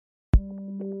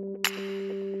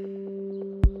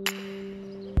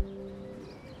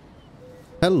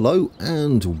Hello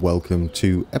and welcome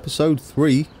to episode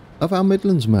 3 of our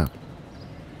Midlands map.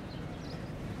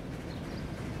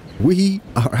 We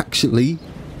are actually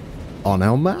on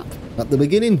our map at the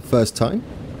beginning, first time.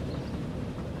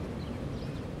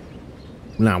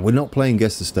 Now, we're not playing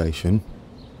Guess the Station,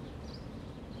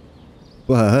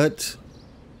 but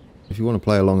if you want to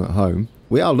play along at home,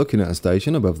 we are looking at a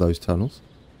station above those tunnels.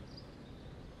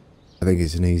 I think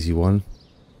it's an easy one.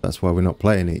 That's why we're not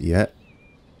playing it yet.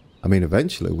 I mean,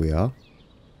 eventually we are.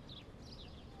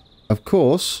 Of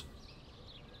course,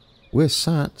 we're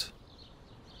sat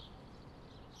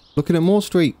looking at Moore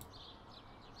Street.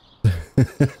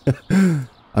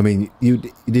 I mean, you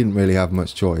didn't really have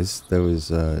much choice. There was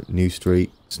New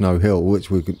Street, Snow Hill, which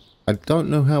we could... I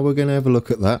don't know how we're going to ever look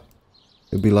at that.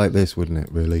 It'd be like this, wouldn't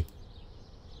it, really?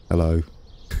 Hello.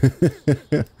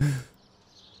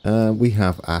 We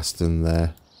have Aston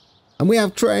there. And we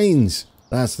have trains.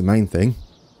 That's the main thing.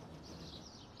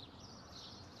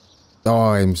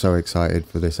 Oh, I'm so excited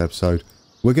for this episode.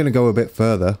 We're going to go a bit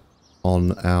further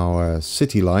on our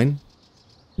city line.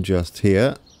 Just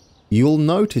here. You'll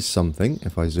notice something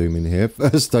if I zoom in here.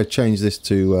 First, I changed this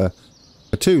to a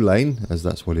 2-lane, as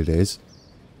that's what it is.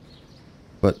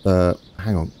 But,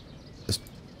 hang on.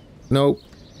 No,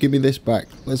 give me this back.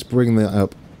 Let's bring that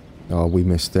up. Oh, we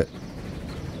missed it.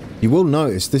 You will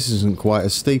notice this isn't quite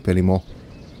as steep anymore.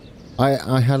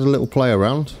 I had a little play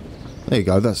around. There you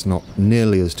go, that's not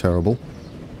nearly as terrible.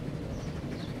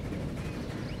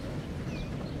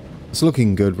 It's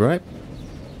looking good, right?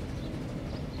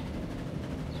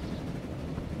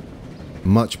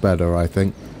 Much better, I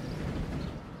think.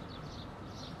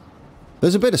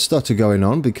 There's a bit of stutter going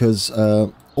on because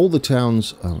all the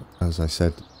towns, as I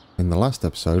said in the last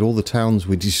episode, all the towns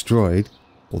we destroyed,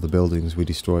 all the buildings we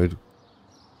destroyed,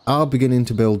 are beginning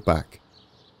to build back.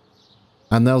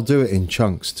 And they'll do it in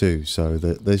chunks too, so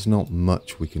that there's not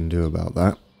much we can do about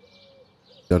that.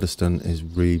 Aston is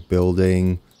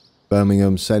rebuilding.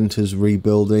 Birmingham Centre's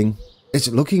rebuilding. It's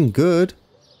looking good.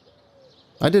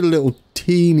 I did a little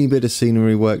teeny bit of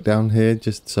scenery work down here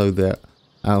just so that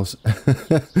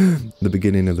the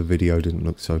beginning of the video didn't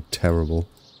look so terrible.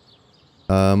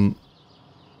 I've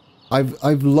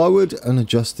lowered and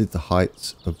adjusted the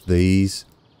heights of these.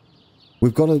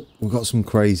 We've got some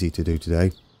crazy to do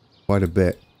today. Quite a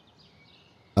bit.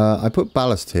 I put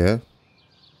ballast here.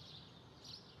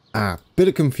 Bit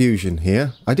of confusion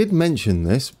here. I did mention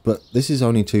this, but this is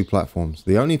only 2 platforms.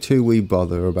 The only 2 we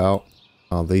bother about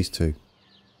are these 2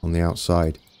 on the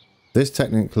outside. This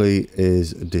technically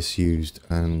is disused,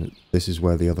 and this is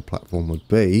where the other platform would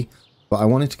be. But I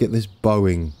wanted to get this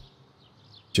bowing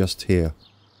just here,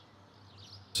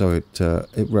 so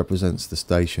it represents the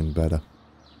station better.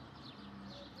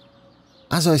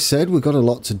 As I said, we've got a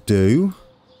lot to do.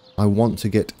 I want to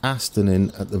get Aston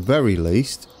in at the very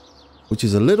least, which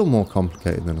is a little more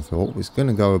complicated than I thought. It's going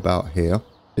to go about here.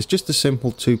 It's just a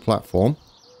simple 2 platform.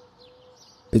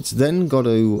 It's then got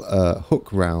to hook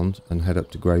round and head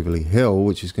up to Gravelly Hill,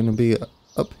 which is going to be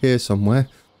up here somewhere.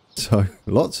 So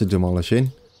lots of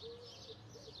demolishing.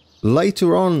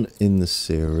 Later on in the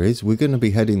series, we're going to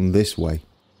be heading this way,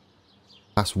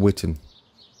 past Witton.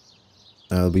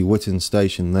 There'll be Witton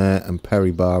Station there and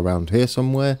Perry Bar around here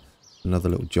somewhere. Another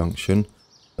little junction.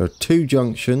 There are 2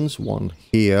 junctions, one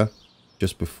here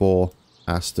just before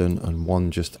Aston and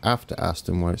one just after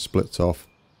Aston where it splits off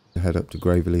to head up to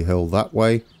Gravelly Hill that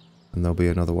way. And there'll be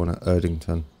another one at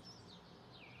Erdington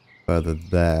further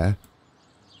there.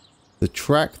 The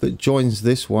track that joins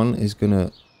this one is going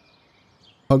to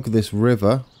hug this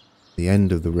river, the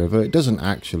end of the river. It doesn't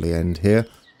actually end here,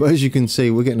 but as you can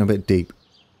see, we're getting a bit deep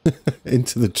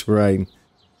into the terrain.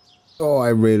 Oh, I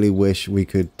really wish we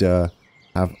could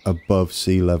have above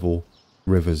sea level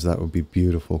rivers. That would be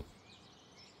beautiful.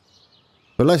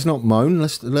 But let's not moan.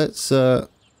 Let's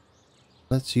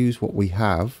use what we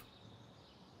have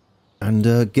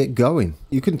and get going.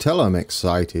 You can tell I'm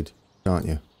excited, can't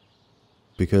you?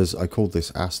 Because I called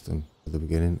this Aston at the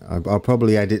beginning. I'll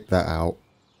probably edit that out.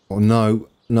 Or no,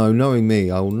 knowing me,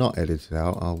 I will not edit it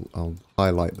out. I'll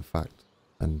highlight the fact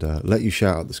and let you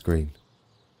shout at the screen.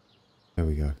 There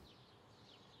we go.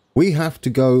 We have to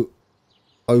go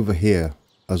over here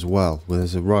as well, where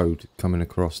there's a road coming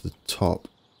across the top.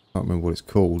 I can't remember what it's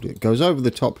called. It goes over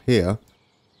the top here,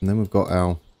 and then we've got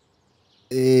our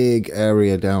big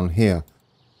area down here.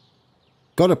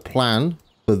 Got a plan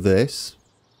for this.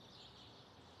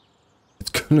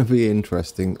 It's going to be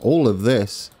interesting. All of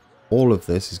this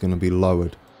is going to be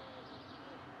lowered.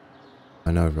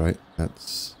 I know, right?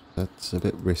 That's a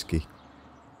bit risky.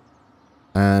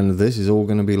 And this is all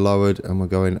going to be lowered, and we're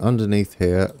going underneath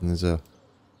here, and there's a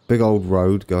big old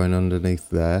road going underneath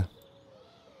there.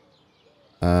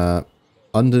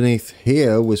 Underneath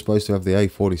here, we're supposed to have the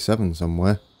A47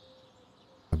 somewhere.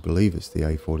 I believe it's the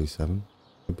A47.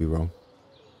 Could be wrong.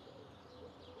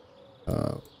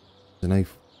 An A...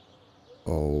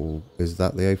 Oh, is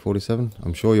that the A47?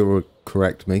 I'm sure you'll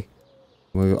correct me.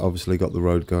 We've obviously got the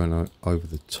road going over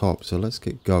the top, so let's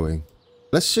get going.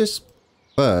 Let's just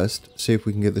first see if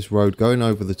we can get this road going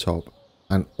over the top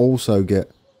and also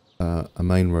get a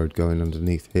main road going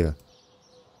underneath here.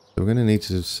 So we're going to need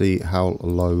to see how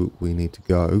low we need to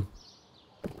go,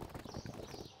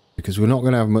 because we're not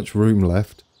going to have much room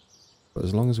left, but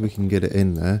as long as we can get it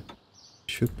in there, it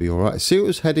should be alright. See, it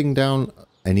was heading down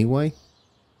anyway.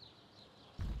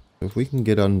 If we can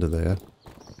get under there,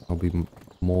 I'll be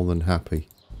more than happy.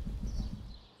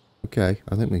 Okay,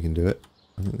 I think we can do it.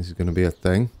 I think this is going to be a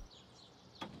thing.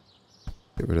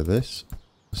 Get rid of this.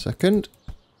 A second.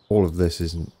 All of this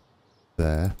isn't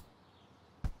there.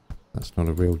 That's not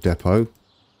a real depot.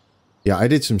 Yeah, I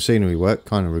did some scenery work.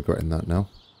 Kind of regretting that now.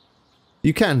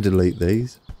 You can delete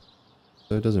these,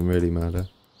 so it doesn't really matter.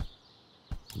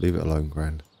 Leave it alone,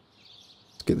 Grand.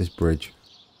 Let's get this bridge.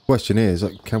 Question is,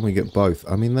 like, can we get both?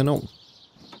 I mean, they're not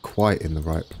quite in the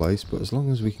right place, but as long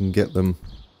as we can get them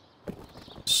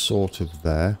sort of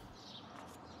there,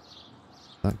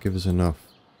 that gives us enough.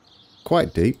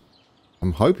 Quite deep.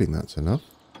 I'm hoping that's enough.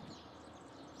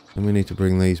 And we need to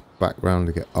bring these back round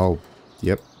to get... Oh,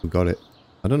 yep, we got it.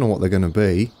 I don't know what they're going to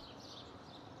be.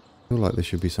 I feel like there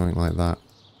should be something like that,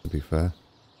 to be fair.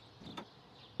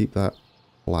 Keep that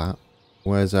flat.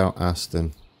 Where's our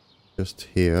Aston? Just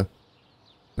here.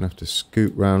 Gonna have to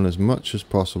scoot round as much as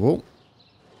possible.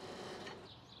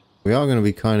 We are going to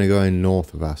be kind of going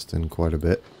north of Aston quite a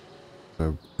bit,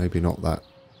 so maybe not that.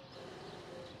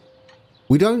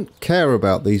 We don't care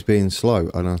about these being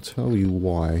slow, and I'll tell you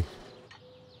why.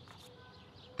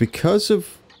 Because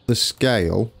of the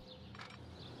scale,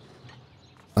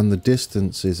 and the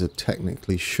distances are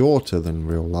technically shorter than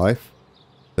real life,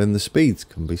 then the speeds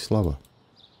can be slower.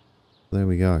 There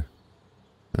we go.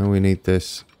 Now we need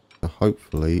this to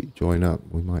hopefully join up.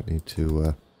 We might need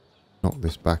to knock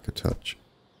this back a touch.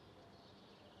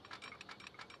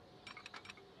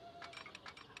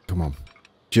 Come on.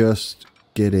 Just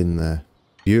get in there.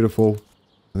 Beautiful.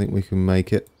 I think we can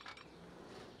make it.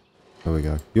 There we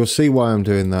go. You'll see why I'm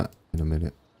doing that in a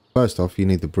minute. First off, you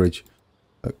need the bridge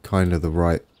at kind of the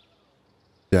right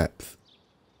depth.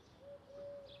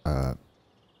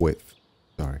 Width.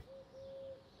 Sorry.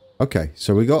 Okay,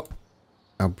 so we got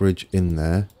our bridge in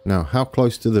there. Now, how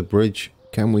close to the bridge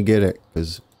can we get it?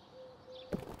 Because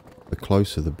the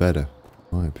closer the better,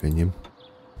 in my opinion.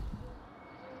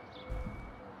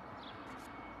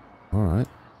 Alright.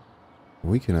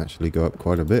 We can actually go up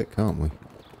quite a bit, can't we?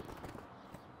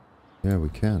 Yeah, we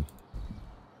can.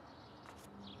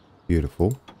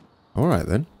 Beautiful. Alright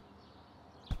then.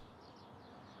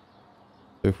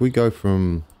 So if we go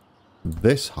from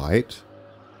this height,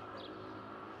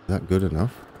 is that good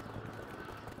enough?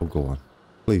 Oh, go on.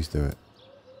 Please do it.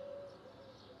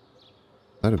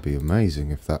 That'd be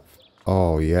amazing if that...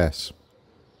 Oh, yes.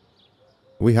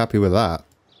 Are we happy with that?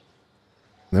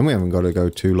 Then we haven't got to go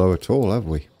too low at all, have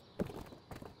we?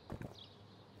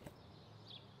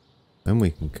 Then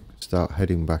we can start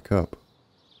heading back up.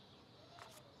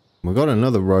 We've got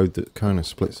another road that kind of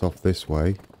splits off this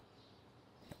way.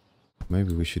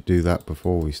 Maybe we should do that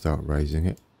before we start raising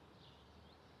it.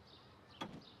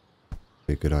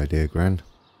 Be a good idea, Grand.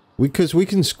 Because we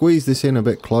can squeeze this in a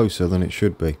bit closer than it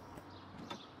should be.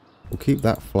 We'll keep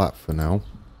that flat for now.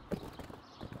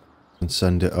 And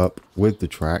send it up with the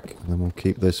track. And then we'll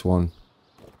keep this one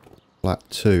flat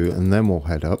too. And then we'll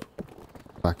head up.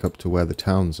 Back up to where the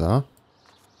towns are.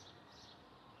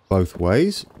 Both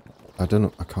ways. I don't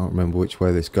know. I can't remember which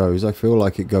way this goes. I feel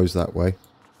like it goes that way.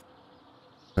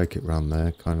 Take it round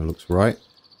there. Kind of looks right.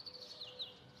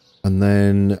 And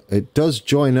then it does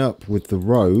join up with the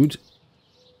road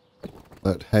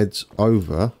that heads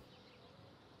over.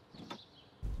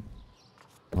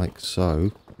 Like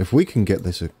so. If we can get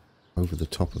this over the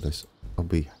top of this, I'll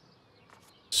be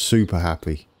super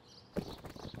happy.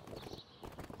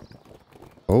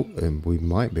 Oh, and we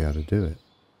might be able to do it.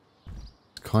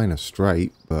 It's kind of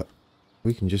straight, but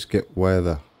we can just get where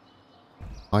the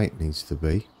height needs to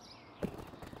be.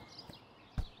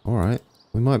 Alright,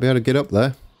 we might be able to get up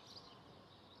there.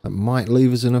 That might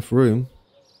leave us enough room.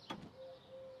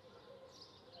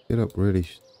 Get up really,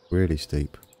 really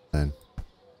steep then,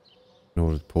 in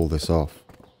order to pull this off.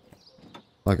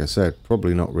 Like I said,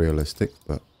 probably not realistic,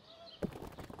 but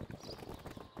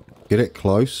get it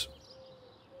close.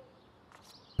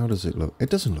 How does it look? It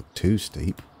doesn't look too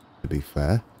steep, to be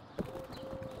fair.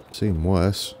 I've seen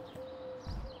worse.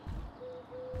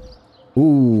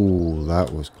 Ooh,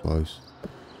 that was close.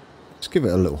 Let's give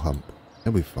it a little hump.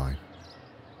 It'll be fine.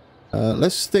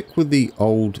 Let's stick with the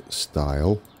old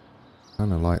style.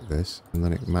 Kind of like this. And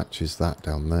then it matches that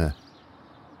down there.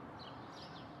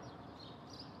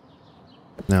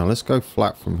 Now, let's go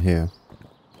flat from here.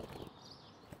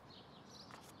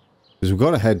 Because we've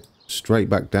got to head straight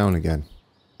back down again.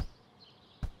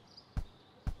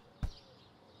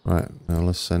 Right, now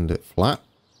let's send it flat.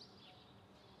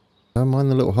 Don't mind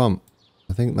the little hump.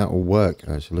 I think that will work,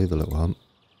 actually, the little hump.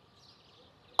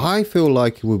 I feel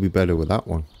like it will be better with that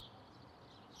one.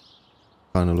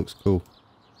 Kind of looks cool.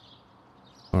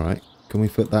 Alright, can we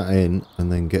fit that in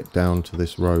and then get down to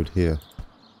this road here?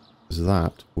 Because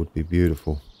that would be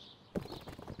beautiful.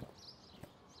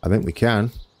 I think we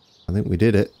can. I think we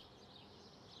did it.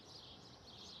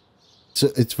 So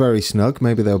it's very snug.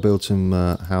 Maybe they'll build some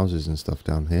houses and stuff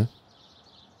down here.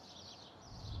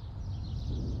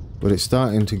 But it's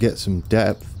starting to get some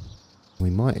depth. We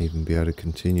might even be able to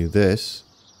continue this.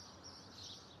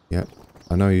 Yep.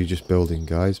 I know you're just building,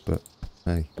 guys, but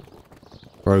hey.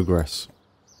 Progress.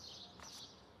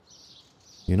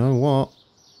 You know what?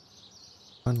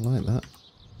 I like that.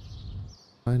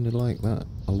 Kind of like that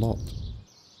a lot.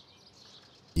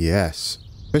 Yes.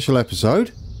 Official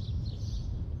episode.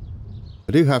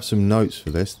 I do have some notes for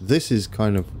this. This is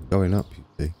kind of going up, you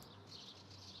see.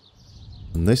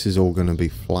 And this is all going to be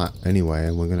flat anyway,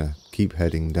 and we're going to keep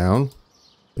heading down.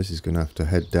 This is going to have to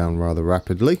head down rather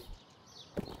rapidly.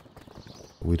 But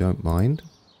we don't mind.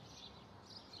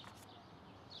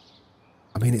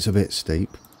 I mean, it's a bit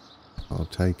steep. I'll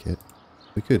take it.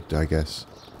 We could, I guess,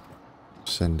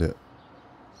 send it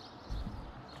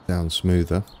down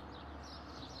smoother.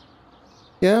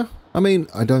 Yeah, I mean,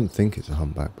 I don't think it's a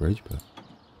humpback bridge, but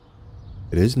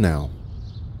it is now.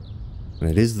 And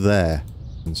it is there.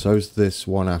 And so's this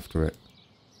one after it.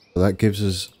 So that gives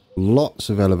us lots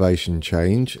of elevation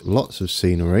change, lots of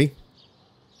scenery.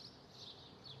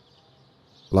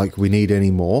 Like we need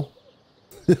any more.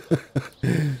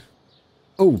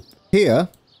 Oh, here,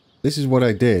 this is what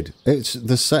I did. It's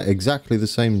the exactly the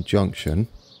same junction.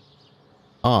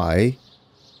 I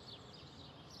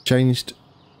changed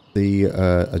the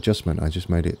adjustment. I just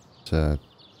made it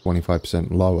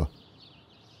 25% lower.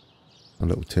 A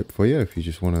little tip for you if you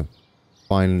just want to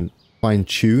fine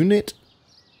tune it.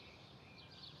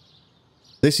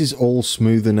 This is all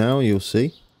smoother now, you'll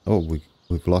see. Oh,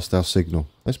 we've lost our signal.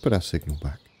 Let's put our signal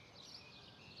back.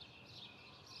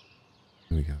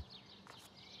 Here we go.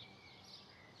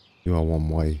 You are one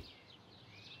way.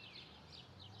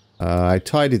 I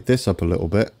tidied this up a little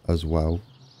bit as well.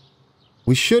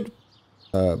 We should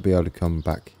be able to come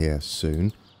back here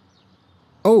soon.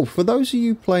 Oh, for those of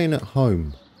you playing at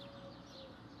home,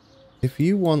 if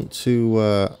you want to...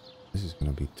 this is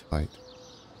going to be tight.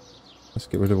 Let's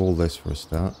get rid of all this for a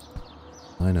start.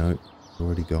 I know, it's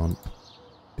already gone.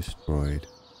 Destroyed.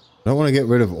 I don't want to get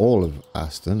rid of all of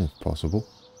Aston, if possible.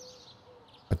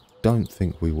 I don't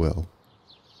think we will.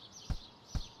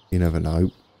 You never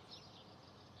know.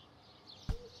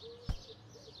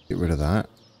 Get rid of that.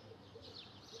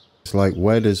 It's like,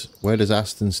 where does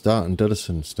Aston start and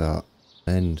Duddison start?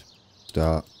 End.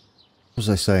 Start. What was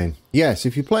I saying? Yes,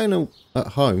 if you're playing at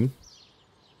home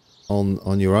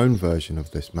on your own version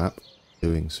of this map,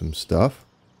 doing some stuff,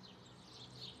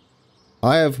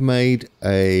 I have made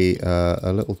a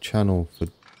little channel for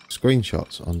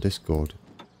screenshots on Discord.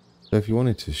 So if you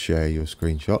wanted to share your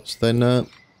screenshots, then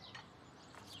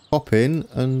pop in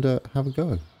and have a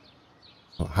go.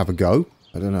 Well, have a go?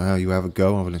 I don't know how you have a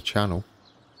go on a channel.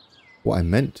 What I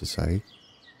meant to say...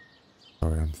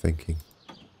 Sorry, I'm thinking.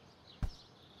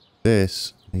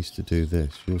 This needs to do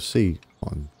this. You'll see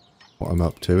what I'm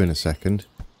up to in a second.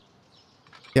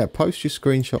 Yeah, post your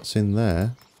screenshots in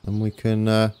there and we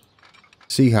can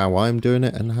see how I'm doing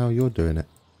it and how you're doing it.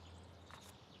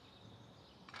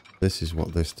 This is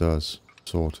what this does,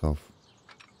 sort of.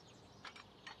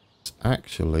 It's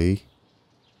actually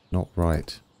not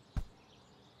right.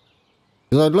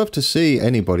 Because I'd love to see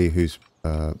anybody who's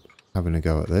having a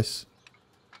go at this.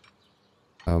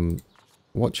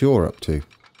 What you're up to.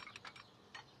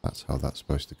 That's how that's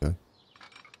supposed to go.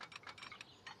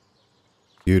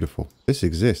 Beautiful. This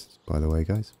exists, by the way,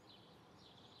 guys.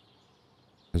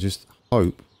 I just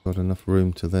hope I've got enough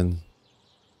room to then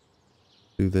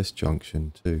do this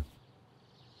junction too.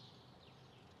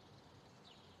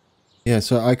 Yeah,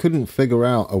 so I couldn't figure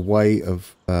out a way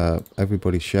of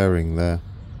everybody sharing their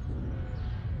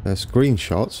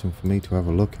screenshots and for me to have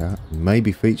a look at. And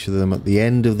maybe feature them at the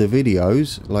end of the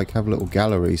videos, like have a little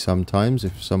gallery sometimes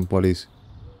if somebody's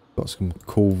got some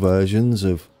cool versions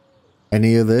of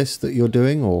any of this that you're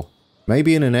doing, or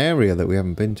maybe in an area that we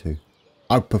haven't been to.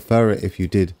 I'd prefer it if you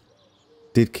did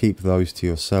keep those to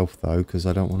yourself, though, because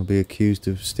I don't want to be accused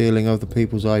of stealing other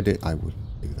people's idea. I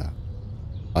wouldn't do that.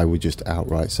 I would just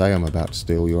outright say I'm about to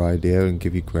steal your idea and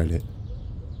give you credit.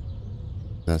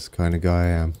 That's the kind of guy I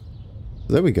am.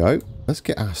 There we go. Let's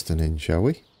get Aston in, shall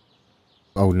we?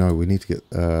 Oh, no, we need to get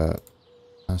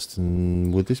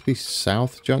Aston. Would this be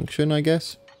South Junction, I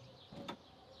guess?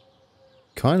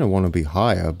 Kind of want to be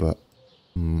higher, but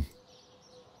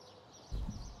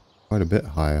quite a bit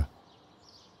higher.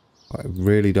 I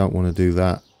really don't want to do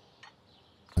that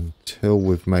until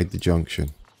we've made the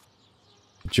junction.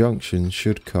 The junction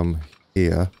should come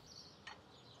here.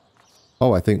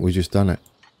 Oh, I think we just done it.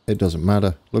 It doesn't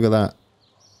matter. Look at that.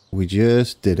 We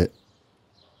just did it.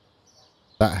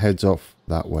 That heads off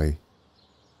that way.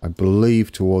 I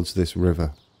believe towards this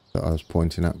river that I was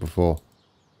pointing at before.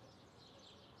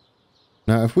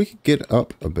 Now, if we could get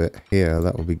up a bit here,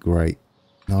 that would be great.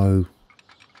 No.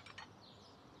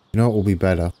 You know what will be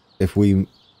better? If we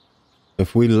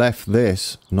left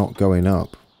this not going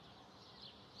up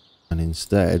and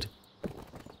instead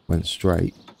went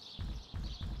straight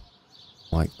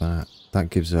like that, that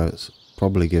gives us,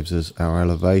 probably gives us our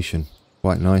elevation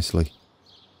quite nicely.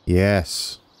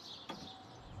 Yes.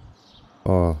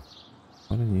 Oh,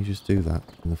 why didn't you just do that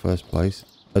in the first place?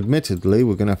 Admittedly,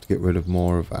 we're going to have to get rid of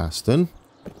more of Aston.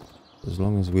 As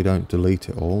long as we don't delete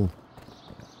it all,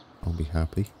 I'll be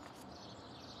happy.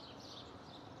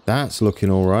 That's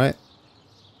looking alright.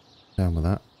 Down with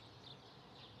that.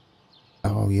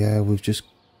 Oh yeah, we've just...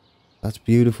 That's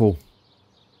beautiful.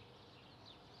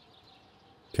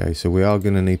 Okay, so we are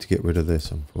going to need to get rid of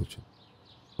this, unfortunately.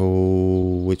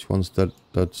 Oh, which one's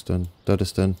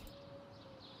Duddeston?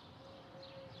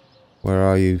 Where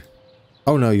are you?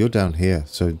 Oh no, you're down here.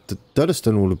 So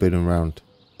Duddeston will have been around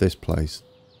this place.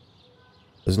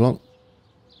 As long...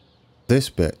 This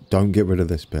bit, don't get rid of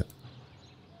this bit.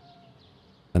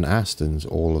 And Aston's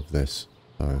all of this,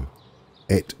 so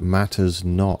it matters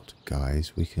not,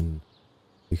 guys. We can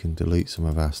delete some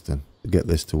of Aston to get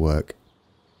this to work.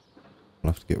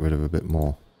 We'll have to get rid of a bit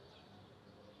more.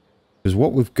 Because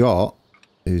what we've got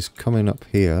is coming up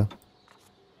here.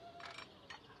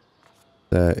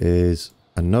 There is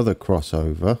another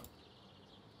crossover.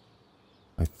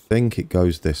 I think it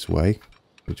goes this way,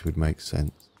 which would make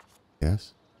sense.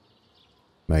 Yes.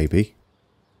 Maybe.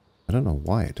 I don't know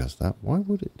why it does that. Why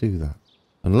would it do that?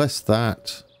 Unless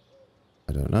that...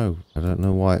 I don't know. I don't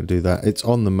know why it would do that. It's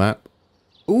on the map.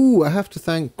 Ooh, I have to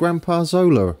thank Grandpa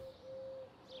Zola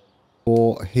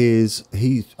for his...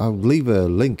 I'll leave a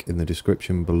link in the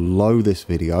description below this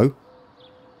video.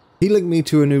 He linked me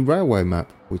to a new railway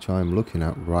map, which I'm looking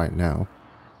at right now.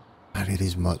 And it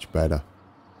is much better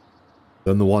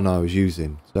than the one I was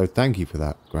using. So thank you for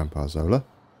that, Grandpa Zola.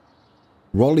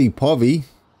 Rolly Povey.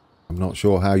 I'm not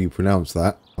sure how you pronounce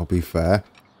that, I'll be fair.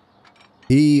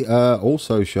 He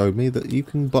also showed me that you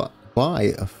can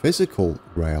buy a physical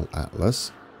rail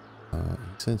atlas. He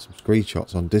sent some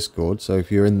screenshots on Discord, so if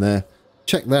you're in there,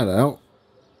 check that out.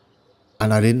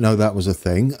 And I didn't know that was a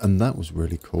thing, and that was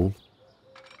really cool.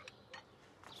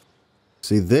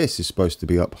 See, this is supposed to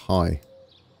be up high.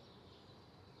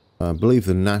 I believe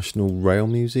the National Rail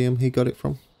Museum he got it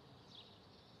from.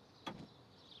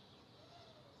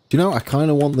 Do you know, I kind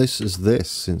of want this as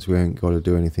this, since we ain't got to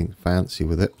do anything fancy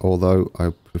with it. Although,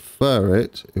 I prefer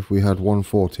it if we had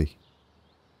 140.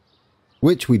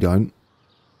 Which we don't.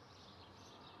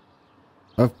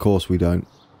 Of course we don't.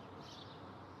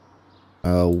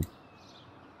 Oh.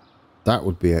 That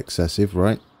would be excessive,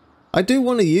 right? I do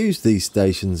want to use these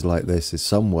stations like this as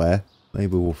somewhere.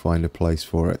 Maybe we'll find a place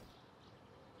for it.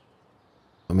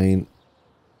 I mean,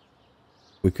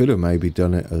 we could have maybe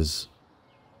done it as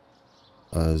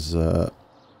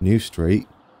New Street,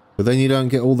 but then you don't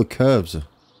get all the curves,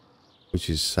 which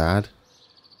is sad.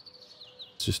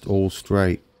 It's just all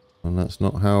straight, and that's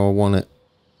not how I want it.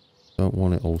 Don't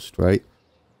want it all straight.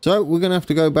 So we're gonna have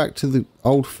to go back to the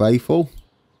old faithful,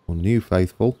 or new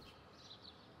faithful,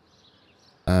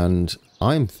 and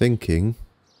I'm thinking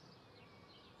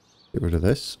get rid of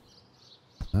this,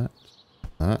 that.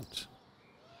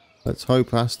 Let's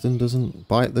hope Aston doesn't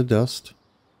bite the dust.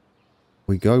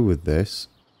 We go with this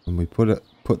and we put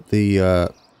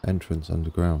the entrance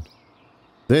underground.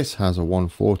 This has a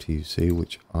 140, you see,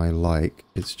 which I like.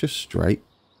 It's just straight.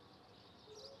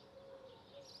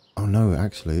 Oh no,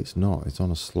 actually it's not. It's on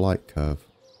a slight curve.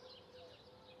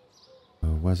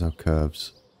 Oh, where's our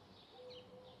curves?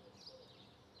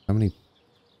 How many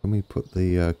can we put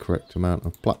the correct amount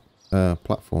of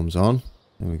platforms on?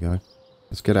 There we go.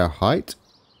 Let's get our height.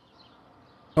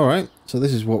 Alright, so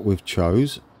this is what we've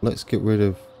chose. Let's get rid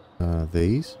of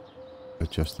these.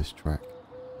 Adjust this track.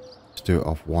 Let's do it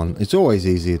off one. It's always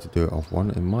easier to do it off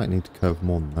one. It might need to curve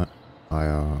more than that.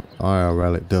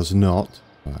 IRL it does not.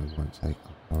 I won't say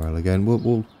IRL again.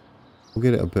 We'll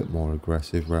get it a bit more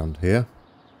aggressive around here.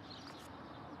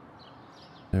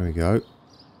 There we go.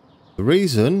 The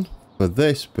reason for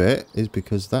this bit is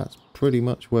because that's pretty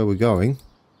much where we're going.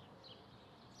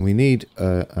 We need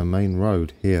a main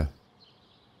road here.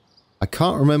 I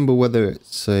can't remember whether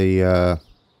it's a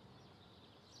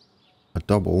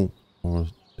double or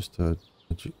just a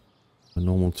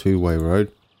normal two-way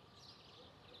road.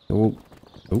 So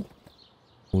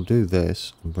we'll do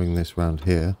this and bring this round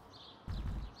here.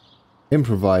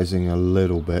 Improvising a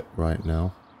little bit right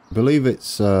now. I believe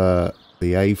it's the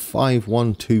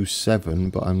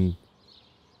A5127, but I'm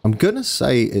gonna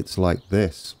say it's like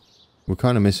this. We're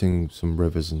kind of missing some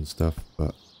rivers and stuff,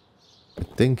 but I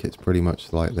think it's pretty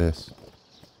much like this.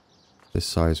 This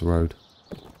size road.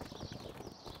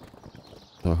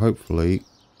 So hopefully,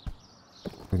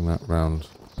 bring that round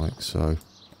like so.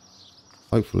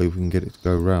 Hopefully we can get it to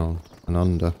go round and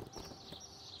under.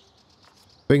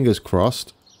 Fingers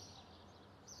crossed.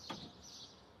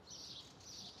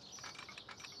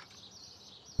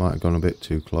 Might have gone a bit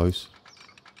too close.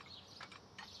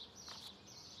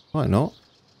 Might not.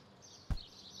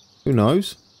 Who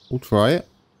knows? We'll try it.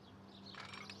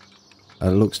 It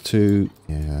looks too...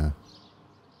 yeah.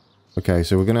 Okay,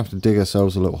 so we're going to have to dig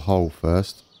ourselves a little hole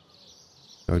first.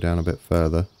 Go down a bit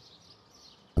further.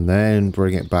 And then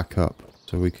bring it back up.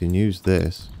 So we can use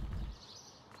this.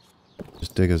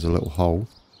 Just dig us a little hole.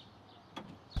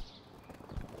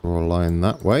 Draw a line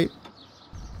that way.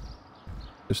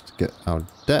 Just to get our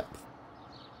depth.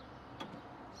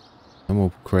 And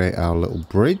we'll create our little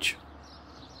bridge.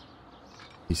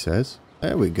 He says.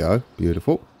 There we go.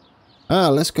 Beautiful.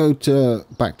 Let's go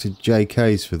back to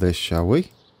JK's for this, shall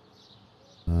we?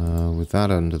 With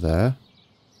that under there.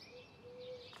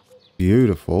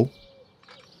 Beautiful.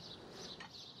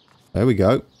 There we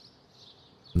go.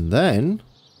 And then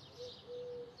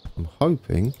I'm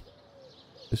hoping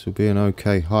this will be an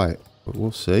okay height, but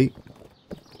we'll see.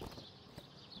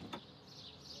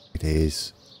 It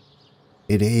is.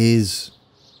 It is.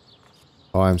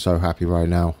 Oh, I'm so happy right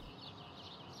now.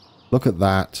 Look at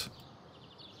that.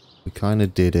 We kind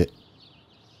of did it.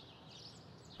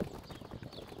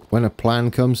 When a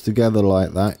plan comes together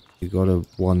like that, you got to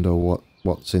wonder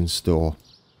what's in store.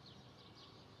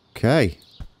 Okay.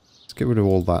 Let's get rid of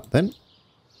all that then.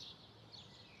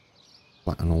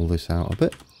 Flatten all this out a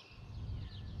bit.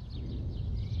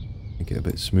 Make it a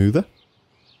bit smoother.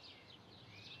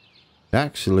 It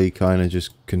actually kind of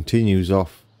just continues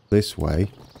off this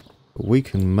way. But we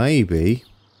can maybe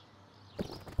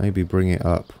bring it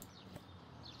up.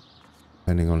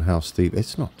 Depending on how steep.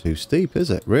 It's not too steep, is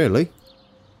it? Really?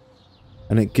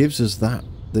 And it gives us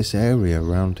this area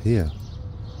around here.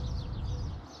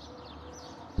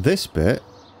 This bit,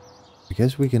 I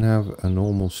guess we can have a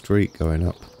normal street going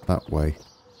up that way.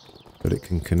 That it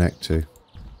can connect to.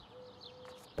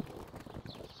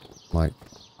 Like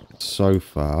so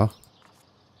far.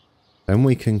 Then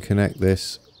we can connect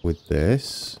this with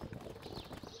this.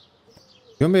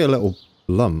 It's going to be a little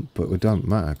lump, but it don't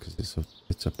matter because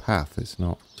it's a path. It's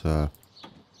not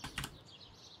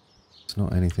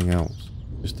anything else.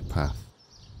 Just a path.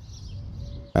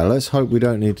 Now let's hope we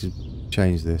don't need to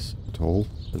change this at all,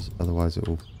 because otherwise it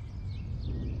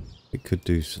could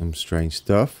do some strange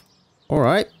stuff.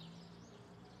 Alright.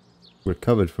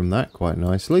 Recovered from that quite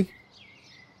nicely.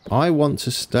 I want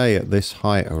to stay at this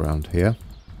height around here.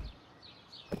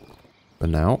 For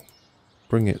now.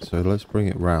 So let's bring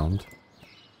it round.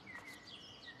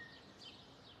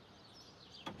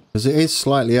 Because it is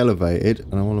slightly elevated,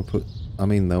 and I want to put... I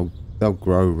mean, they'll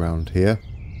grow around here.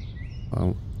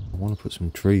 I want to put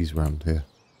some trees around here.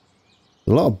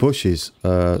 A lot of bushes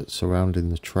surrounding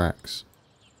the tracks.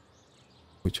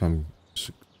 Which I'm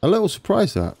a little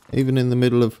surprised at, even in the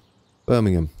middle of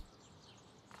Birmingham.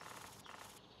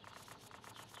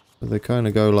 But they kind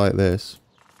of go like this.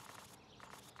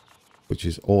 Which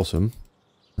is awesome.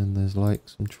 And there's like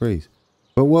some trees.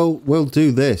 But we'll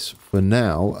do this for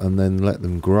now and then let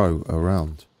them grow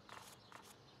around.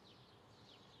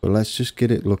 But let's just get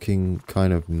it looking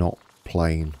kind of not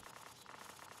plain.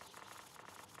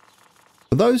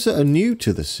 For those that are new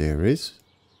to the series,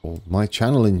 or my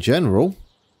channel in general,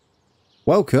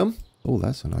 welcome. Oh,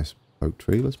 that's a nice oak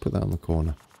tree. Let's put that on the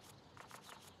corner.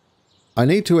 I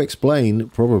need to explain,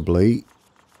 probably,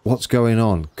 what's going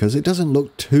on, because it doesn't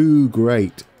look too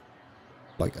great,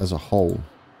 like, as a whole,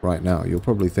 right now. You're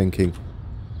probably thinking,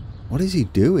 what is he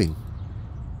doing?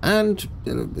 And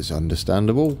it's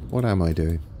understandable. What am I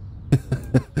doing?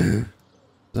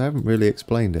 I haven't really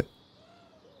explained it.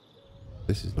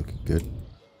 This is looking good.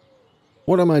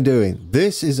 What am I doing?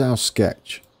 This is our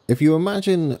sketch. If you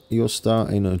imagine you're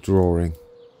starting a drawing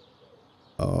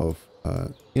of,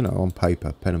 you know, on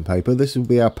paper, pen and paper, this will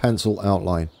be our pencil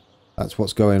outline. That's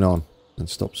what's going on. And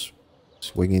stop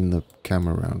swinging the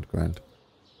camera around, Grand.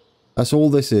 That's all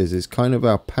this is. It's kind of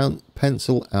our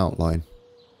pencil outline.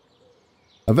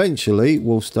 Eventually,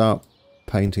 we'll start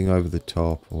painting over the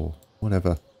top or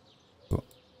whatever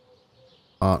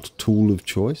art tool of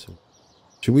choice.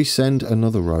 Should we send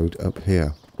another road up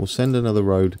here? We'll send another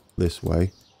road this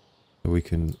way so we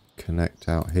can connect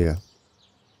out here.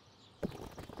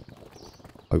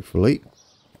 Hopefully.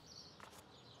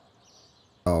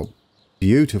 Oh,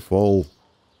 beautiful.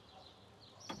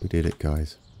 We did it,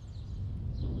 guys.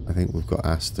 I think we've got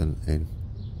Aston in.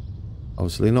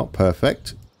 Obviously not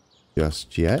perfect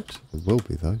just yet. It will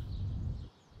be, though.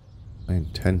 I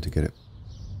intend to get it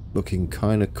looking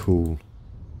kind of cool.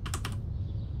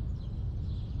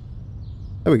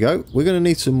 There we go. We're going to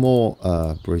need some more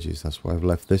bridges. That's why I've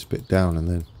left this bit down, and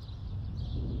then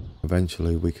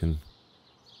eventually we can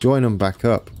join them back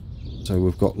up. So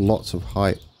we've got lots of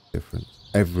height difference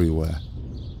everywhere.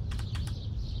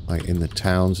 Like in the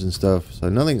towns and stuff. So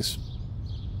nothing's...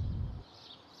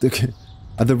 The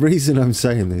reason I'm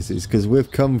saying this is because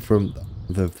we've come from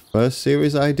the first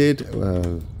series I did,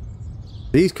 the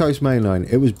East Coast Main Line.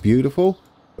 It was beautiful,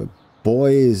 but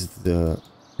boy is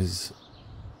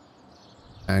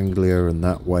Anglia and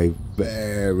that way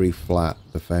very flat,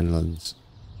 the Fenlands.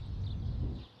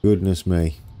 Goodness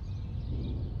me.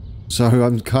 So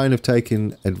I'm kind of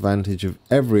taking advantage of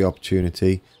every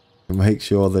opportunity to make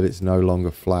sure that it's no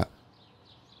longer flat.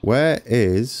 Where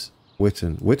is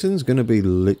Witten? Witten's going to be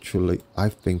literally... I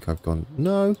think I've gone...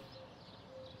 No.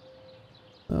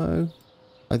 No.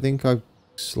 I think I've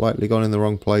slightly gone in the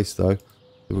wrong place, though.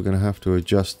 We're going to have to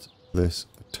adjust this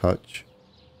a touch.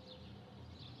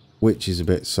 Which is a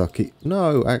bit sucky.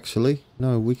 No, actually.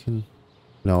 No, we can...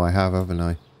 No, I have, haven't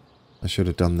I? I should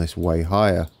have done this way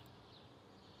higher.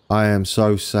 I am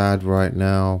so sad right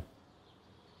now.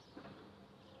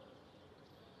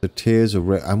 The tears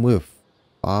are... And we're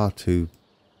far too...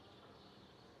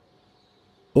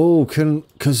 Oh,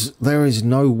 because there is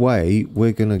no way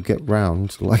we're going to get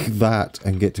round like that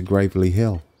and get to Gravelly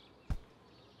Hill.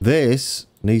 This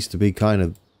needs to be kind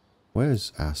of...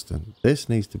 Where's Aston? This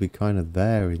needs to be kind of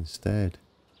there instead.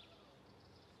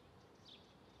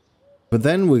 But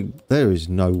then there is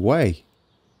no way.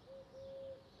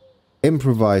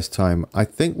 Improvise time. I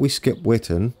think we skip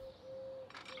Witten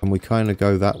and we kind of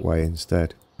go that way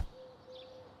instead.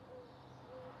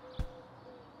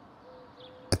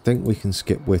 I think we can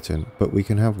skip Witten, but we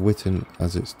can have Witten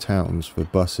as its towns for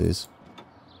buses.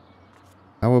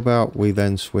 How about we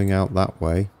then swing out that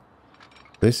way?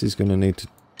 This is going to need to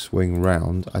swing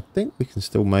round. I think we can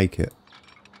still make it.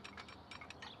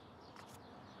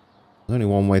 There's only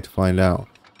one way to find out.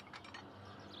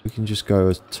 We can just go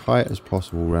as tight as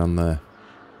possible around there.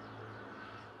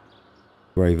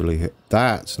 Gravely hit.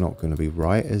 That's not going to be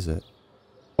right, is it?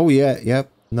 Oh yeah,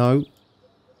 yep. No.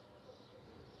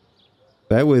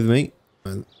 Bear with me.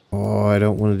 Oh, I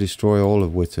don't want to destroy all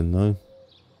of Witten, though.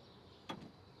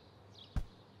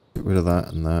 Get rid of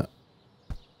that and that.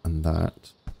 And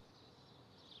that.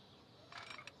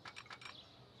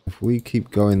 If we keep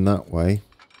going that way...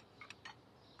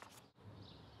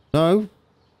 No.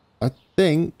 I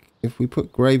think if we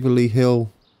put Gravelly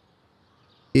Hill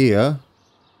here...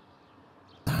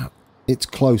 It's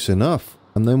close enough.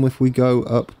 And then if we go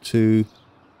up to...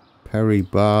 Perry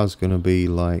Bar's going to be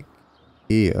like...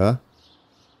 Here,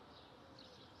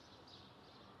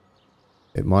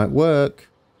 it might work.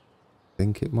 I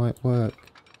think it might work.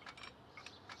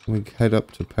 We head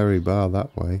up to Perry Bar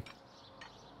that way.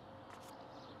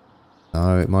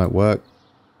 No, it might work.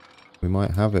 We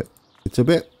might have it. It's a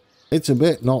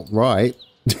bit not right.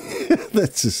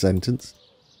 That's a sentence.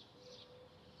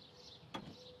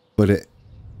 But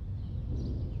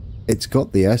it's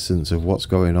got the essence of what's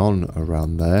going on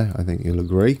around there. I think you'll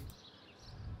agree.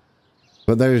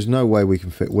 But there is no way we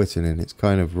can fit Witten in. It's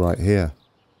kind of right here.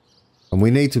 And we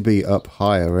need to be up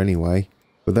higher anyway.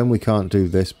 But then we can't do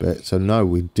this bit. So no,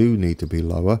 we do need to be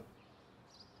lower.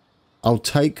 I'll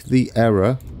take the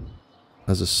error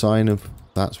as a sign of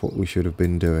that's what we should have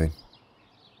been doing.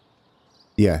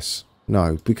 Yes.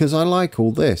 No. Because I like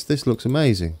all this. This looks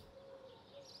amazing.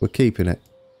 We're keeping it.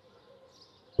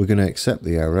 We're going to accept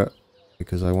the error.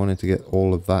 Because I wanted to get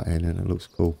all of that in and it looks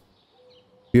cool.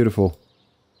 Beautiful.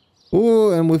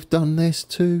 Oh, and we've done this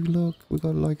too. Look, we've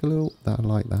got like a little... I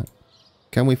like that.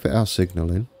 Can we fit our signal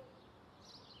in?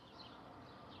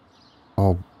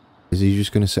 Oh, is he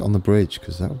just going to sit on the bridge?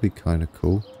 Because that would be kind of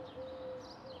cool.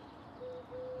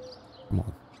 Come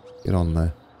on. Get on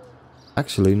there.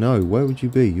 Actually, no. Where would you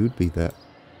be? You would be there.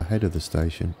 Ahead of the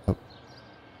station. Up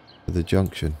to the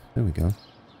junction. There we go.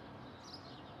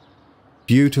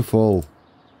 Beautiful.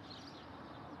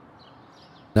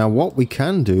 Now what we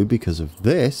can do because of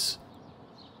this,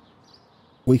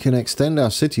 we can extend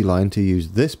our city line to use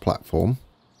this platform.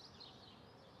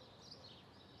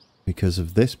 Because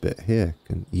of this bit here.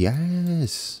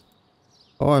 Yes.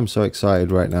 Oh, I'm so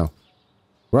excited right now.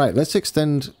 Right, let's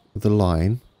extend the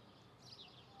line.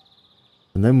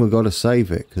 And then we've got to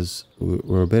save it because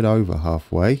we're a bit over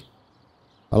halfway.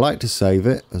 I like to save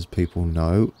it, as people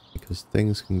know, because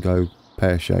things can go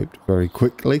pear-shaped very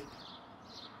quickly.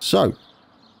 So,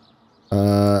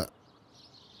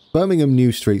 Birmingham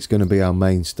New Street's going to be our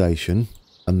main station.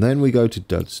 And then we go to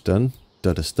Dudeston.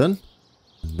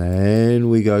 And then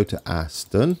we go to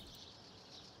Aston.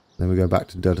 Then we go back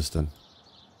to Dudeston.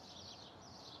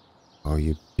 Oh,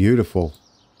 you're beautiful.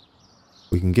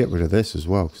 We can get rid of this as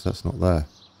well, because that's not there.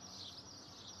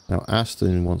 Now,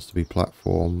 Aston wants to be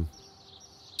platform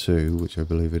 2, which I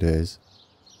believe it is.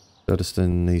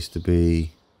 Dudeston needs to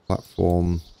be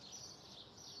platform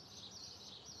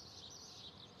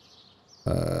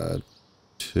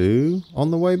 2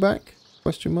 on the way back?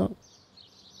 Question mark?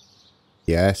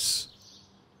 Yes.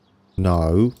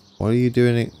 No. Why are you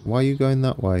doing it? Why are you going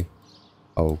that way?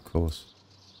 Oh, of course.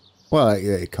 Well,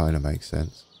 it kind of makes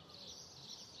sense.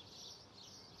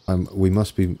 I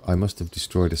must have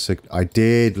destroyed a signal. I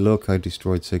did. Look, I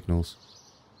destroyed signals.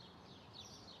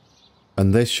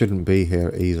 And this shouldn't be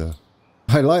here either.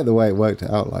 I like the way it worked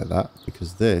out like that,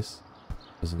 because this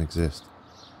doesn't exist.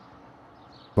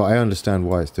 But I understand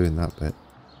why it's doing that bit.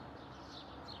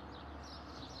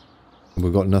 And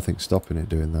we've got nothing stopping it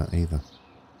doing that either.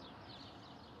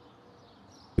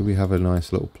 Do we have a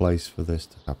nice little place for this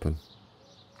to happen?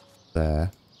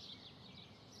 There.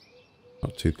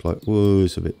 Not too close. Whoa,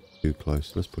 it's a bit too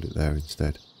close. Let's put it there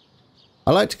instead.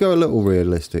 I like to go a little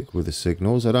realistic with the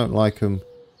signals. I don't like them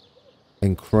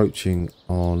encroaching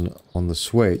on the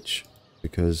switch,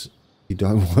 because you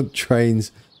don't want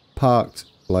trains parked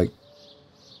like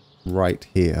right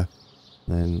here.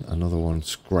 Then another one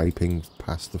scraping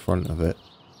past the front of it.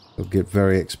 It'll get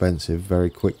very expensive very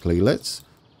quickly. Let's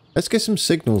get some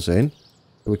signals in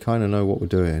so we kind of know what we're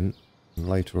doing. And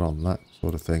later on, that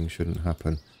sort of thing shouldn't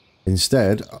happen.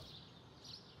 Instead,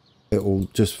 it will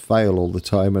just fail all the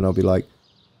time, and I'll be like,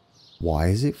 why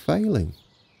is it failing?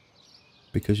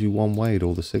 Because you one-wayed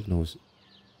all the signals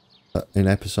in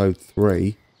episode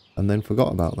 3 and then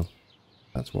forgot about them.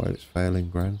 That's why it's failing,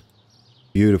 Grand.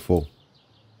 Beautiful.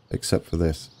 Except for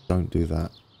this. Don't do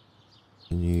that.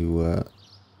 Can you...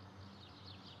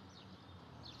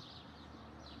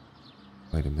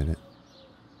 Wait a minute.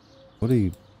 What are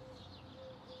you...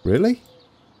 Really?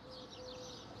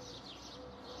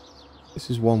 This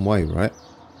is one way, right?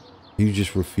 You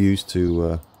just refuse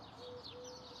to...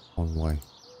 One way.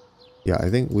 Yeah, I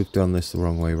think we've done this the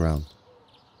wrong way round.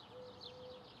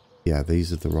 Yeah,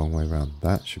 these are the wrong way round.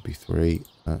 That should be 3.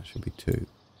 That should be 2.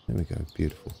 There we go.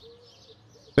 Beautiful.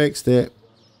 Fixed it.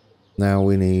 Now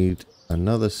we need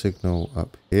another signal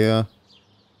up here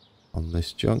on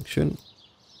this junction.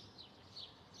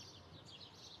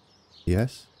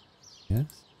 Yes. Yes.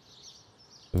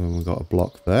 And we've got a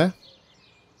block there.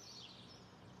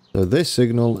 So this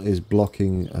signal is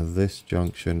blocking this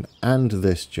junction and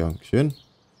this junction.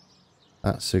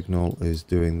 That signal is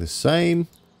doing the same.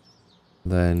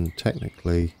 Then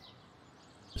technically,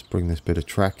 let's bring this bit of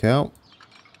track out.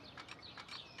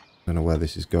 Don't know where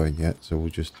this is going yet, so we'll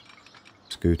just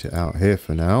scoot it out here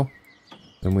for now.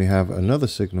 Then we have another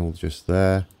signal just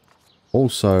there,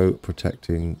 also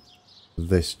protecting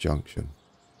this junction.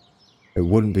 It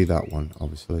wouldn't be that one,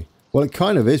 obviously. Well, it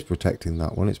kind of is protecting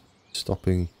that one. It's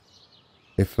stopping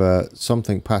if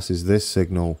something passes this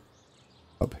signal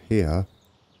up here.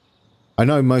 I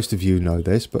know most of you know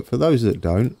this, but for those that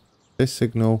don't, this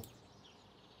signal,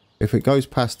 if it goes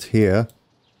past here,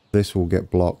 this will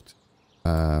get blocked.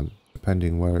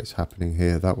 Depending where it's happening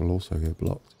here, that will also get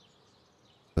blocked.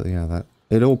 But yeah, that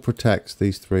it all protects.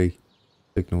 These 3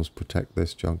 signals protect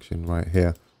this junction right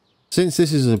here. Since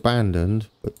this is abandoned,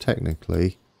 but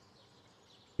technically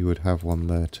you would have one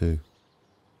there too.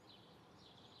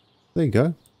 There you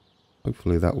go.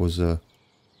 Hopefully that was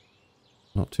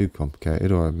not too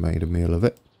complicated, or I made a meal of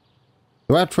it.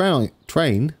 So our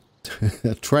trains,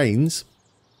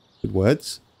 good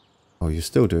words. Oh, you're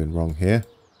still doing wrong here.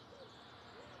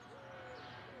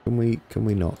 Can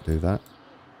we not do that?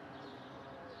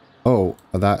 Oh,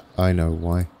 that I know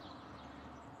why.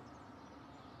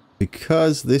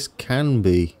 Because this can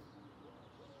be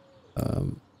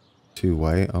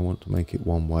 2-way, I want to make it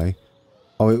 1-way.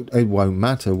 Oh, it won't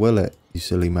matter, will it? You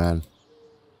silly man.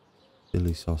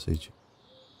 Silly sausage.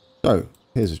 So,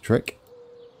 here's a trick.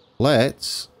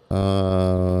 Let's...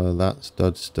 that's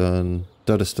Dudston.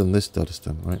 Duddeston, this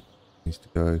Duddeston, right? Needs to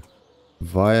go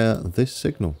via this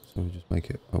signal. So we'll just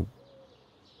make it... Oh.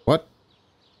 What?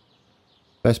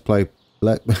 Best play...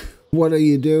 What are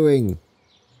you doing?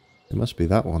 It must be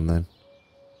that one then.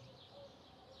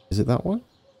 Is it that one?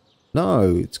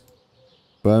 No, it's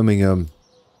Birmingham.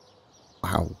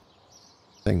 Wow.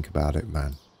 Think about it,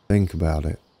 man. Think about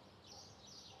it.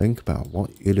 Think about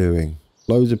what you're doing.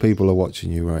 Loads of people are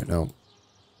watching you right now.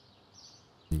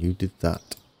 And you did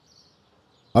that.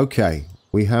 Okay,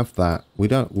 we have that.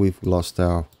 We've lost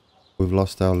our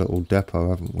little depot,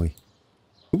 haven't we?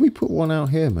 Could we put one out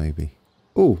here maybe?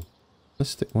 Oh, let's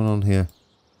stick one on here.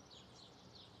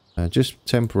 Just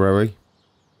temporary.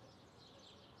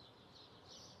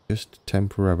 Just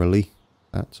temporarily.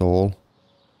 That's all.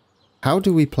 How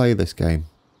do we play this game?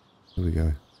 Here we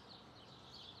go.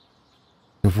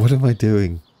 What am I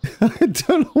doing? I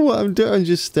don't know what I'm doing. I'm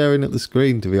just staring at the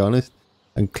screen, to be honest.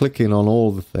 And clicking on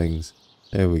all the things.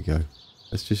 There we go.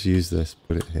 Let's just use this.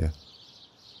 Put it here.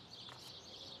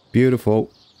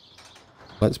 Beautiful.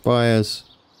 Let's buy us...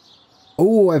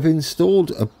 Oh, I've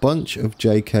installed a bunch of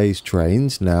JK's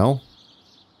trains now.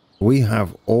 We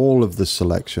have all of the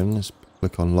selection. Let's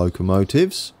click on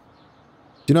locomotives.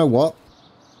 Do you know what?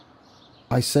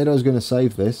 I said I was going to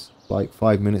save this like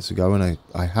 5 minutes ago and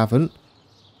I haven't.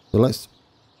 So let's...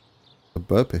 A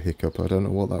burp, a hiccup. I don't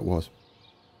know what that was.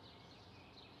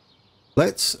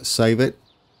 Let's save it.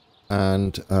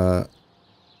 And we'll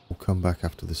come back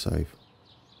after the save.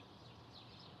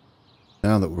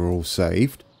 Now that we're all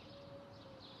saved.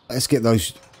 Let's get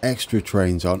those extra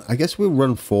trains on. I guess we'll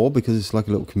run 4 because it's like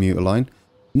a little commuter line.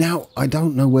 Now, I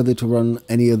don't know whether to run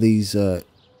any of these other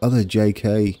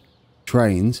JK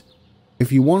trains.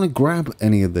 If you want to grab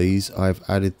any of these, I've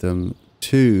added them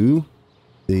to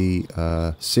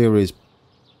the series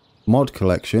mod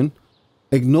collection.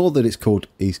 Ignore that it's called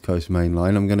East Coast Main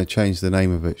Line. I'm going to change the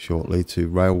name of it shortly to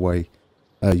Railway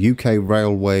UK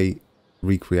Railway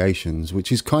Recreations,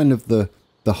 which is kind of the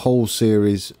whole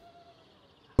series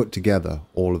put together,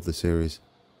 all of the series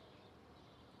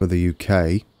for the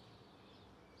UK.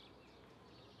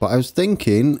 But I was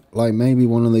thinking, like, maybe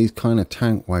one of these kind of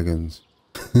tank wagons.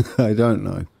 I don't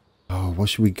know. Oh, what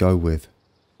should we go with?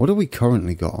 What have we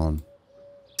currently got on?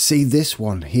 See this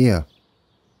one here,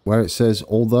 where it says,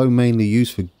 although mainly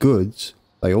used for goods,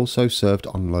 they also served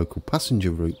on local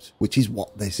passenger routes, which is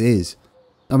what this is.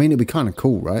 I mean, it'd be kind of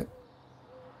cool, right?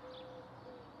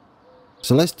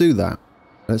 So let's do that.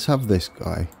 Let's have this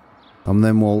guy, and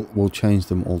then we'll change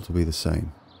them all to be the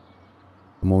same.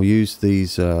 And we'll use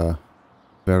these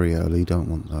very early. Don't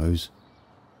want those.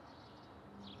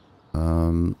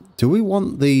 Do we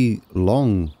want the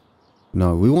long?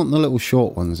 No, we want the little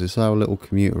short ones. It's our little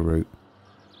commuter route.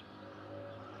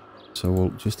 So we'll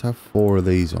just have 4 of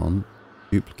these on.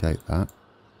 Duplicate that.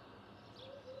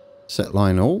 Set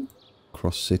line all.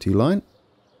 Cross city line.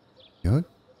 Go.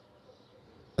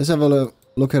 Let's have a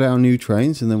look at our new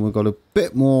trains, and then we've got a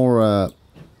bit more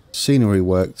scenery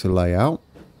work to lay out.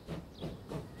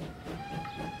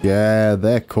 Yeah,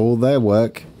 they're cool. They'll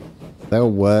work.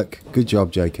 They'll work. Good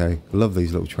job, JK. I love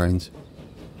these little trains.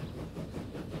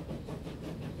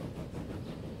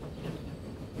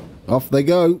 Off they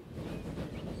go.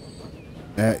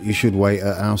 You should wait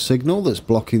at our signal that's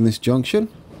blocking this junction.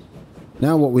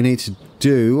 Now what we need to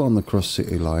do on the cross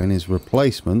city line is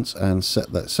replacements and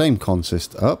set that same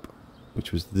consist up,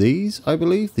 which was these, I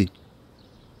believe, the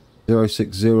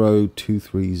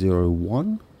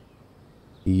 0602301.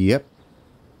 Yep.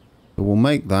 So we'll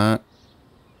make that.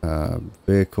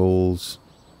 Vehicles.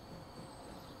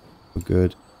 We're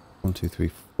good. 1, 2,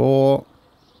 3, 4.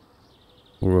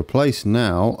 We'll replace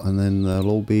now, and then they'll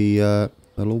all be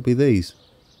these.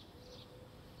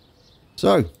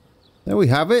 So there we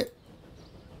have it.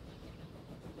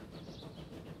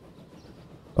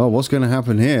 Oh, what's going to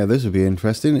happen here? This will be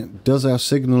interesting. Does our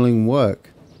signaling work?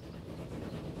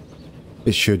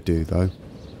 It should do, though.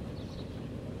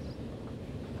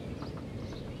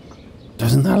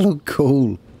 Doesn't that look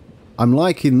cool? I'm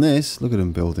liking this. Look at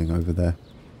them building over there.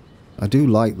 I do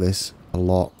like this a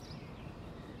lot.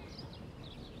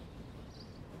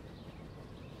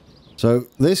 So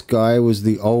this guy was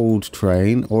the old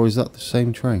train, or is that the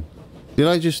same train? Did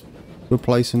I just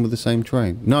replace them with the same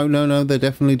train? No, no, no, they're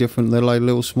definitely different. They're like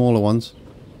little smaller ones.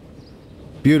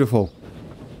 Beautiful.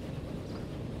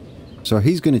 So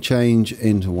he's going to change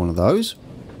into one of those.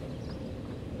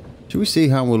 Should we see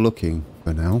how we're looking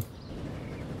for now?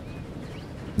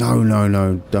 No, no,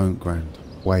 no, don't, Grand.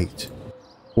 Wait.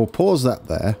 We'll pause that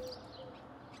there.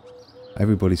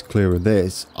 Everybody's clear of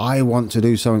this. I want to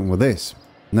do something with this.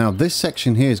 Now, this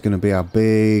section here is going to be our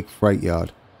big freight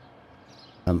yard.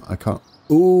 I can't...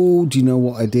 Oh, do you know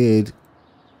what I did?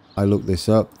 I looked this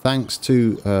up. Thanks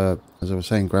to, as I was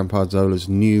saying, Grandpa Zola's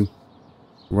new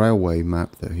railway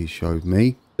map that he showed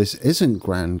me. This isn't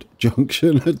Grand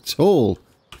Junction at all.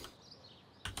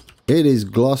 It is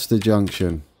Gloucester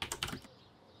Junction.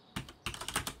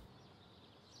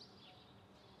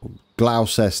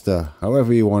 Gloucester,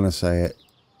 however you want to say it.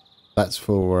 That's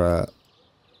for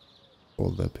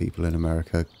the people in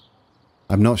America.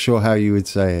 I'm not sure how you would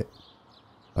say it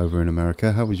over in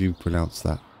America. How would you pronounce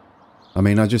that? I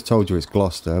mean, I just told you it's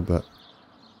Gloucester, but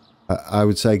I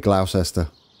would say Gloucester.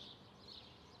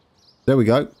 There we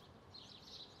go.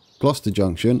 Gloucester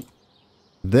Junction.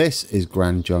 This is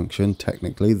Grand Junction,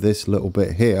 technically, this little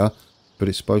bit here, but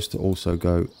it's supposed to also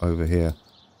go over here.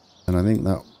 And I think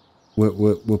that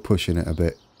we're pushing it a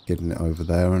bit, getting it over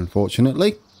there,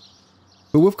 unfortunately.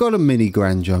 But we've got a mini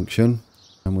Grand Junction,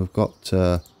 and we've got,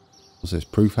 what's this,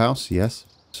 Proof House? Yes.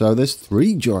 So there's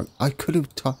 3 I could have,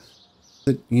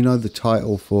 you know, the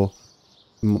title for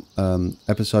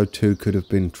episode 2 could have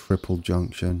been Triple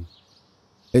Junction.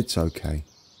 It's okay.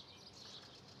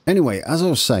 Anyway, as I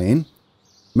was saying,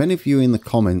 many of you in the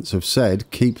comments have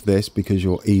said, keep this because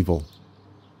you're evil.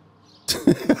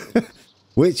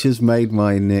 Which has made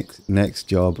my next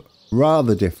job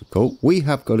rather difficult. We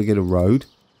have got to get a road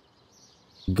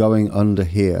going under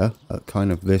here at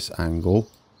kind of this angle,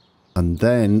 and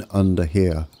then under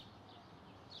here,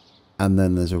 and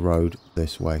then there's a road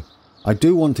this way. I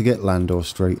do want to get Landor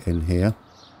Street in here,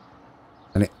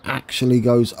 and it actually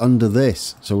goes under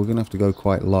this, so we're gonna have to go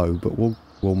quite low, but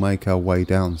we'll make our way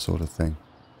down, sort of thing.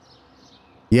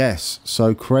 Yes,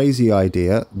 so crazy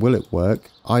idea. Will it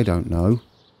work? I don't know.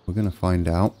 We're going to find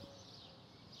out.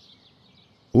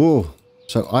 Oh,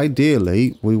 so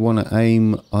ideally we want to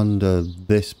aim under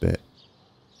this bit.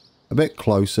 A bit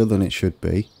closer than it should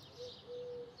be.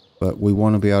 But we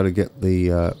want to be able to get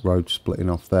the road splitting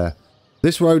off there.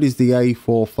 This road is the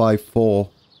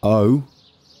A4540.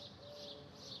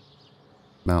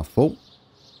 Mouthful.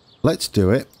 Let's do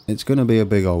it. It's going to be a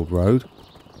big old road.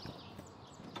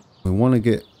 We want to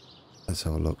get... Let's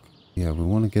have a look. Yeah, we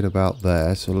want to get about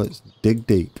there, so let's dig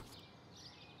deep.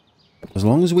 As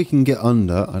long as we can get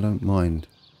under, I don't mind.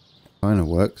 Kind of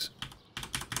works.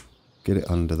 Get it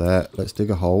under there. Let's dig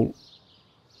a hole.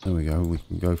 There we go. We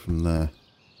can go from there.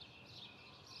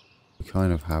 We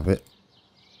kind of have it.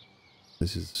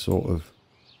 This is sort of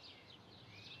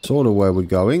where we're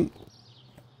going.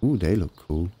 Ooh, they look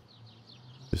cool.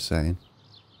 Just saying.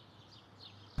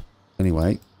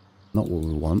 Anyway, not what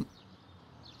we want.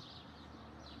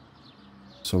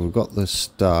 So we've got the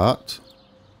start.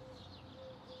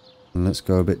 And let's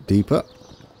go a bit deeper.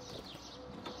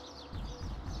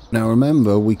 Now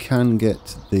remember, we can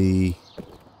get the...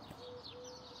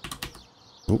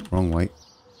 Oh, wrong way.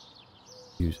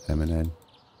 Use M and N.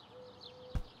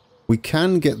 We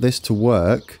can get this to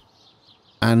work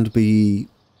and be...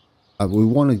 we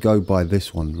want to go by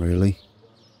this one, really.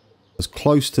 As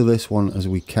close to this one as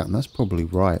we can. That's probably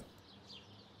right.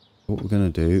 What we're going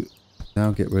to do...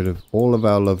 Now get rid of all of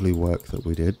our lovely work that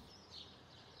we did,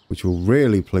 which will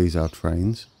really please our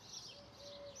trains.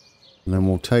 And then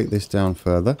we'll take this down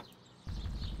further.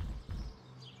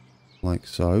 Like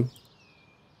so.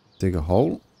 Dig a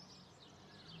hole.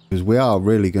 Because we are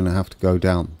really going to have to go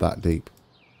down that deep.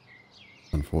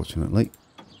 Unfortunately.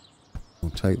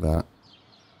 We'll take that.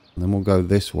 And then we'll go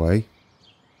this way.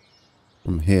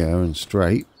 From here and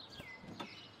straight.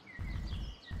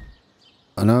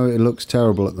 I know it looks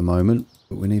terrible at the moment,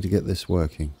 but we need to get this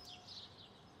working.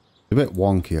 It's a bit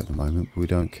wonky at the moment, but we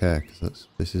don't care because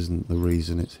this isn't the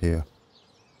reason it's here.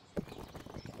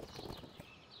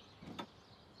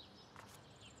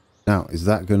 Now, is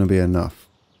that going to be enough?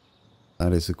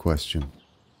 That is the question.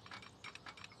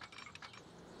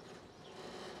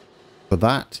 For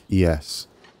that, yes.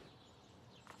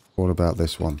 What about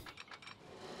this one?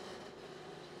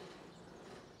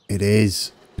 It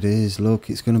is. It is. Look,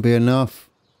 it's going to be enough.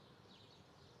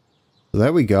 So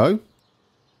there we go.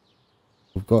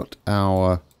 We've got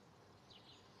our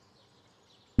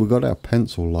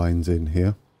pencil lines in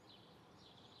here.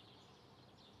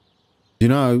 You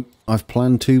know, I've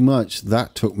planned too much.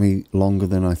 That took me longer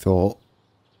than I thought.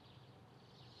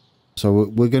 So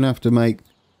we're going to have to make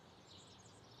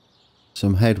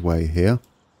some headway here.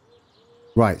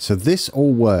 Right, so this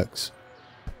all works.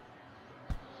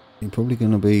 You're probably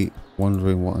going to be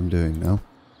wondering what I'm doing now.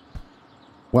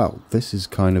 Well, this is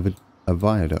kind of a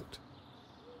viaduct.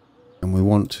 And we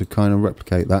want to kind of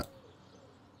replicate that.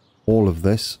 All of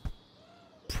this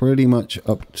pretty much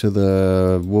up to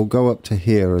the... We'll go up to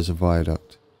here as a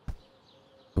viaduct.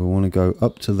 We want to go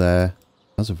up to there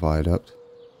as a viaduct.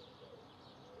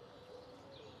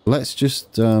 Let's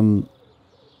just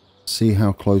see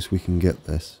how close we can get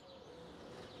this.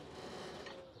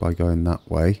 By going that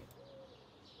way.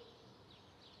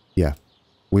 Yeah.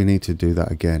 We need to do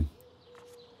that again.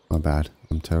 My bad.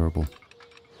 I'm terrible.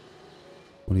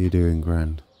 What are you doing,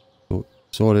 Grand?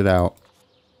 Sort it out.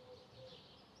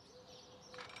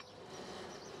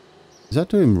 Is that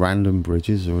doing random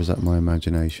bridges or is that my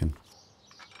imagination?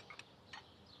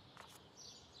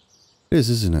 It is,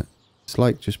 isn't it? It's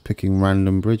like just picking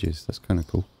random bridges. That's kind of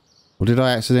cool. Or did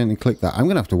I accidentally click that? I'm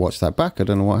going to have to watch that back. I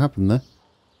don't know what happened there.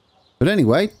 But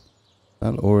anyway,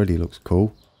 that already looks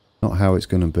cool. Not how it's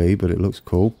going to be, but it looks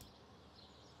cool.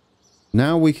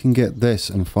 Now we can get this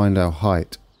and find our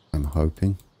height, I'm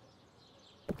hoping.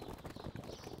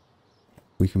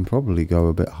 We can probably go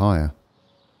a bit higher.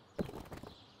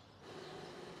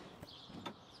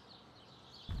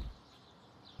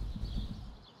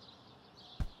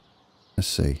 Let's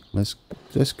see.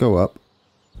 Let's go up.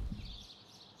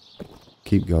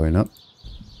 Keep going up.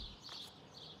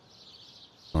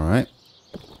 Alright.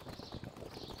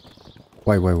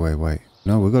 Wait.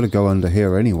 No, we've got to go under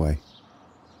here anyway.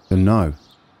 So no.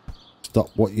 Stop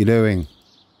what you're doing.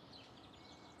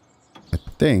 I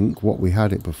think what we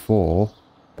had it before,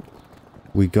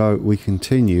 we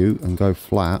continue and go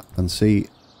flat and see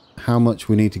how much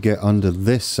we need to get under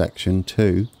this section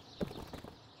too.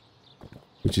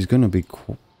 Which is going to be...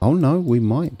 Oh no, we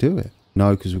might do it.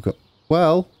 No, because we've got...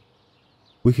 Well,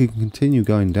 we can continue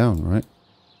going down, right?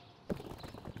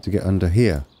 To get under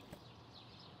here.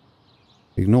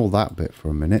 Ignore that bit for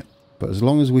a minute. But as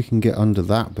long as we can get under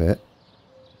that bit...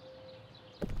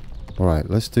 Alright,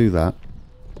 let's do that.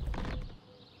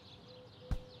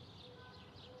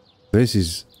 This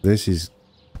is...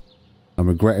 I'm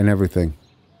regretting everything.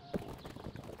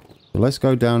 So let's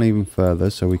go down even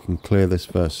further so we can clear this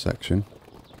first section.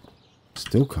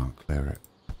 Still can't clear it.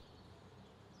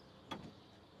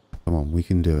 Come on, we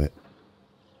can do it.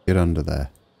 Get under there.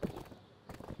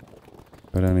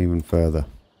 Go down even further.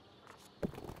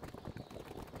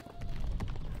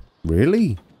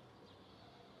 Really?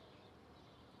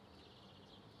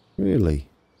 Really?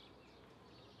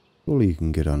 Surely you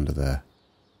can get under there.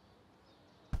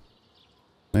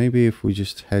 Maybe if we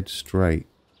just head straight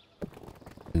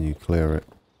and you clear it.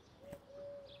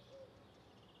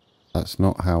 That's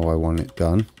not how I want it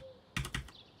done.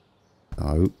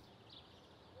 No.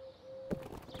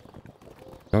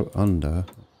 Go under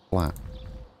flat.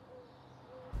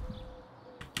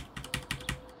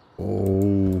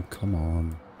 Oh, come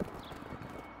on.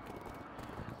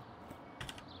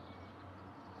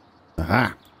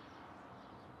 Aha!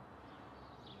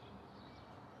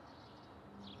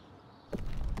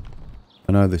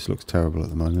 I know this looks terrible at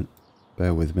the moment.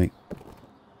 Bear with me.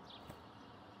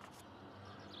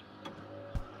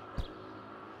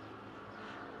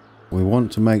 We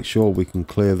want to make sure we can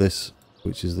clear this,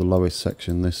 which is the lowest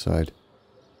section this side.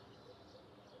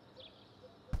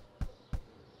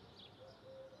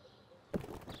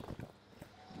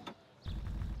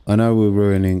 I know we're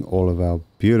ruining all of our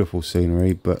beautiful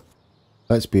scenery, but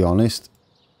let's be honest,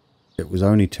 it was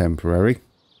only temporary.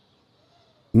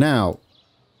 Now,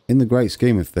 in the great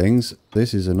scheme of things,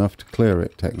 this is enough to clear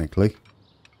it, technically.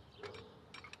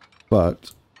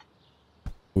 But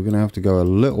we're going to have to go a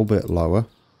little bit lower.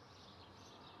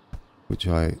 Which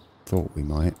I thought we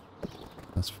might.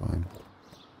 That's fine.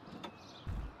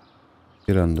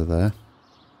 Get under there.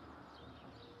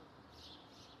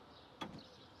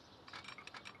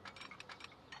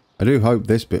 I do hope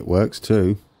this bit works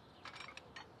too.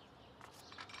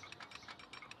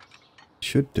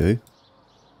 Should do.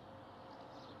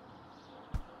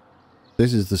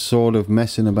 This is the sort of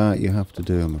messing about you have to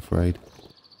do, I'm afraid.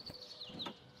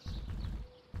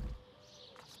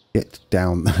 Get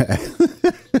down there.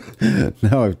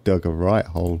 Now I've dug a right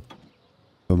hole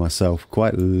for myself.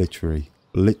 Quite literally.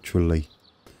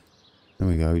 There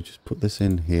we go. Just put this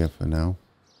in here for now.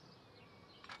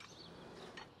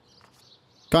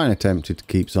 Kind of tempted to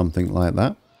keep something like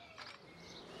that.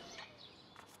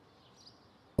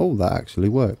 Oh, that actually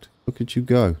worked. Look at you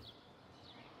go.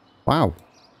 Wow.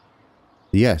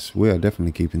 Yes, we are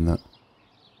definitely keeping that.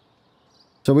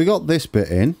 So we got this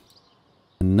bit in.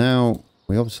 And now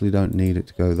we obviously don't need it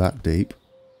to go that deep.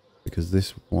 Because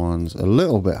this one's a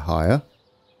little bit higher.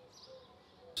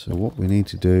 So what we need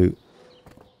to do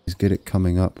is get it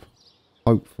coming up.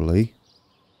 Hopefully.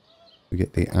 We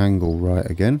get the angle right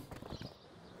again.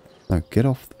 Now get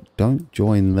off. Don't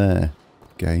join there,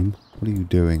 game. What are you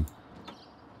doing?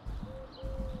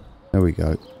 There we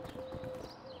go.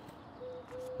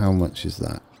 How much is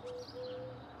that?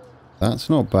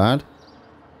 That's not bad.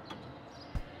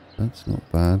 That's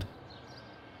not bad.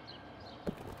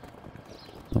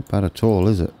 Not bad at all,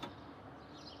 is it?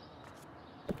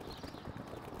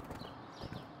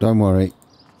 Don't worry.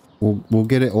 We'll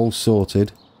get it all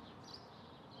sorted.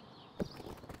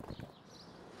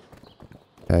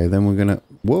 Okay, then we're gonna...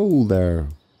 Whoa there!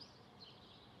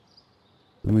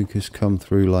 Let me just come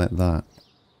through like that.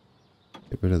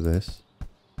 Get rid of this.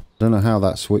 Don't know how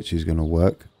that switch is gonna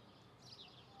work.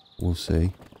 We'll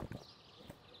see.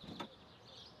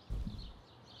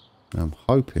 I'm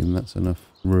hoping that's enough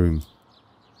room.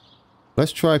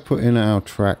 Let's try putting our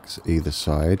tracks either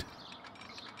side.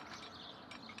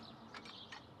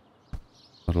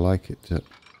 I'd like it to...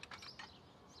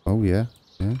 Oh yeah,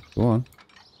 yeah, go on.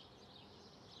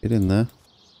 Get in there.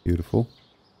 Beautiful.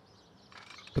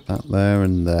 Put that there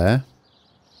and there.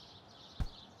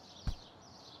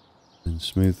 And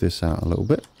smooth this out a little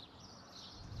bit.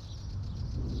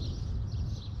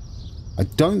 I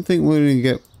don't think we're going to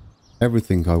get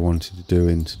everything I wanted to do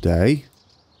in today.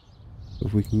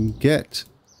 If we can get...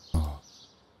 Oh.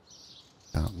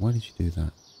 Why did you do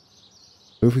that?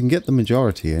 But if we can get the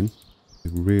majority in,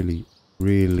 we're really,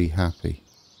 really happy.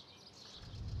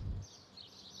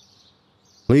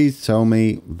 Please tell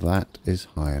me that is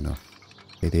high enough.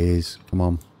 It is. Come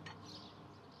on.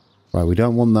 Right, we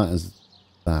don't want that as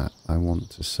that. I want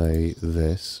to say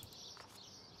this.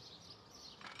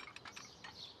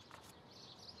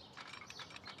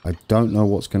 I don't know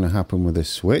what's going to happen with this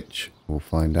switch. We'll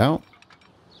find out.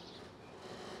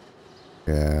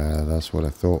 Yeah, that's what I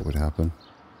thought would happen.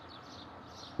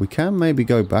 We can maybe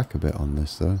go back a bit on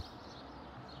this, though.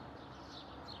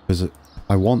 Because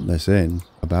I want this in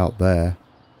about there.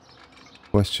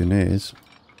 Question is,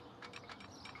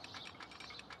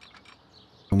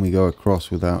 can we go across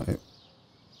without it?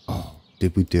 Oh,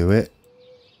 did we do it?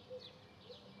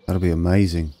 That'll be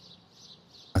amazing.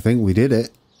 I think we did it.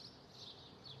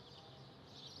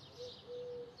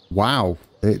 Wow,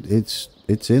 it's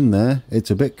in there.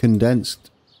 It's a bit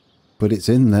condensed, but it's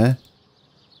in there.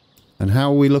 And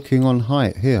how are we looking on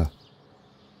height here?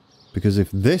 Because if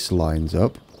this lines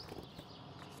up...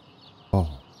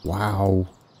 Oh, wow.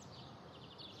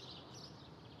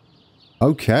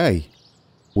 Okay.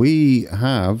 We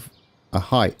have a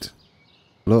height.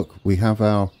 Look, we have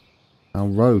our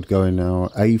road going now.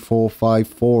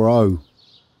 A4540.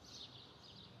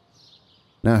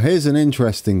 Now, here's an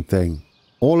interesting thing.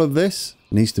 All of this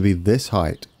needs to be this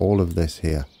height. All of this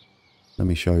here. Let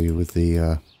me show you with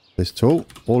the this tool.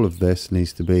 All of this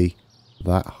needs to be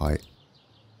that height.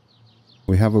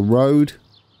 We have a road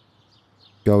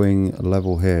going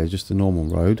level here. Just a normal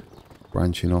road.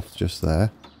 Branching off just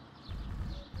there.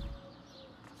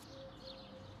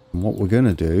 And what we're going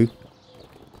to do...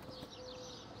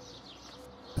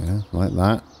 Yeah, like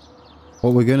that.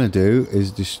 What we're going to do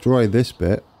is destroy this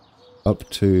bit up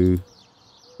to...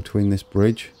 between this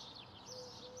bridge.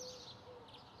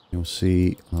 You'll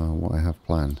see what I have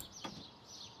planned.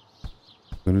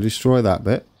 I'm going to destroy that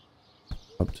bit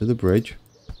up to the bridge.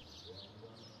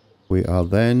 We are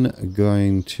then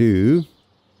going to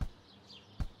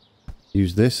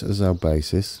use this as our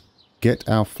basis. Get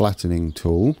our flattening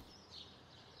tool.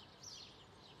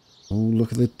 Oh,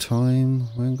 look at the time.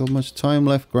 We haven't got much time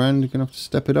left, Grand. You're going to have to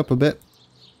step it up a bit.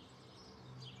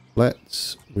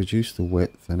 Let's reduce the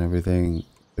width and everything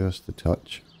just a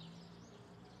touch.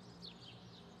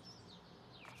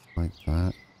 Like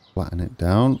that. Flatten it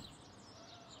down.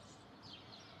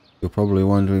 You're probably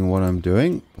wondering what I'm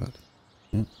doing, but...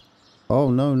 Yeah.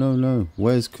 Oh, no, no, no.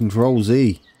 Where's Control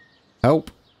Z? Help!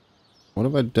 What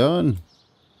have I done?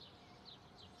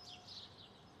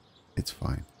 It's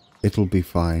fine. It'll be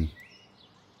fine.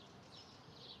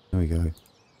 There we go.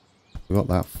 We got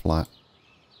that flat.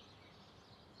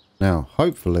 Now,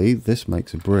 hopefully, this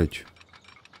makes a bridge.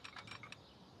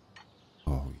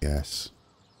 Oh, yes.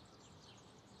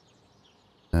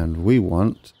 And we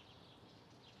want,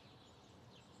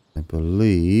 I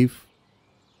believe,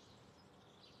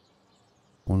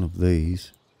 one of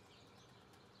these.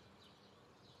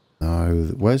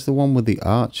 No, where's the one with the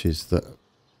arches that...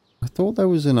 I thought there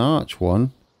was an arch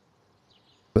one,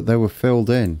 but they were filled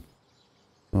in.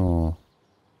 Oh,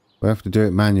 we have to do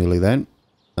it manually then.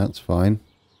 That's fine.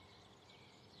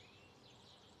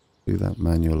 Do that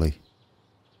manually.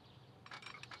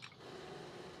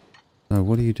 No,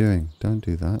 what are you doing? Don't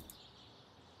do that.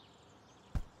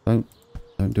 Don't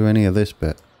do any of this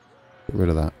bit. Get rid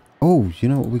of that. Oh, you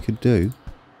know what we could do?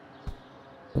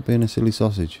 Stop being a silly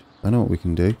sausage. I know what we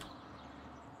can do.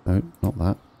 No, not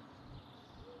that.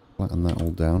 Flatten that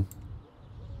all down.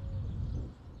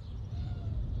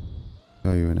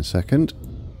 Show you in a second.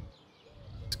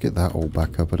 get that all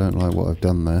back up. I don't like what I've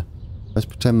done there. Let's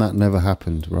pretend that never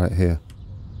happened right here.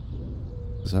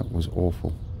 Because that was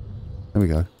awful. There we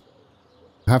go.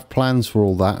 I have plans for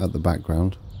all that at the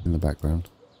background. In the background.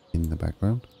 In the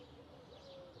background.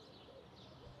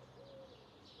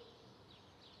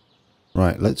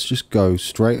 Right, let's just go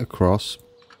straight across.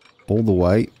 All the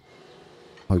way.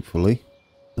 Hopefully.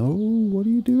 No, what are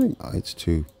you doing? Oh, it's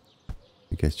too...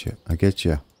 I get you. I get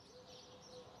you.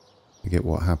 I get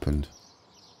what happened.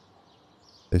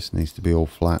 This needs to be all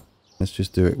flat. Let's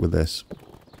just do it with this.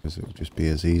 Because it will just be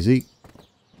as easy.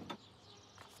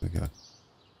 There we go.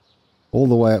 All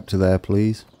the way up to there,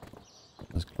 please.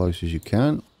 As close as you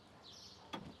can.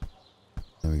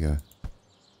 There we go.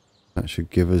 That should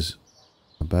give us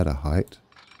a better height.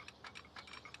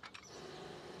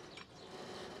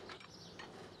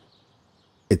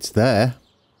 It's there.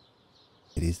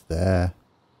 It is there.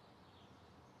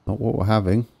 Not what we're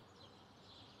having.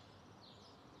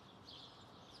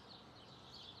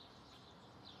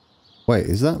 Wait,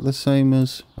 is that the same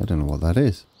as... I don't know what that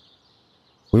is.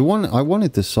 I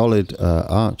wanted the solid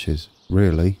arches,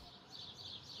 really.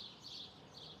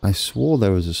 I swore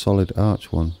there was a solid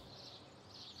arch one.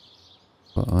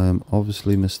 But I am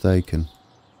obviously mistaken.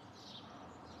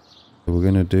 So we're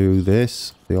going to do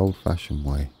this the old-fashioned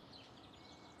way.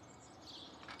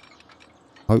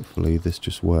 Hopefully this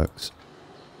just works.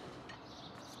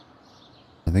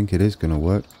 I think it is going to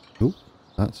work. Oop,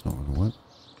 that's not going to work.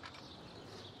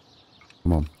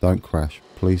 Come on, don't crash.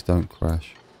 Please don't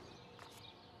crash.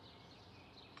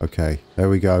 Okay, there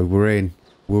we go. We're in.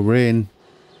 We're in.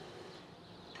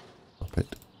 Stop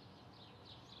it.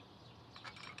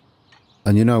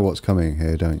 And you know what's coming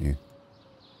here, don't you?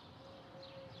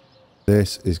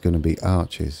 This is going to be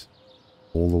arches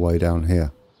all the way down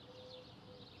here.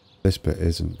 This bit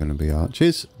isn't going to be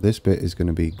arches. This bit is going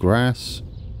to be grass.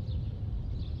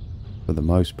 For the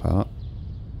most part.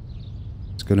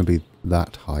 It's going to be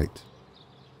that height.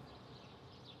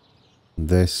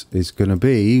 This is going to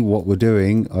be what we're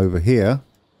doing over here.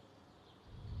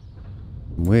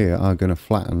 We are going to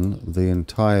flatten the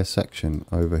entire section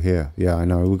over here. Yeah, I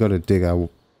know. We've got to dig our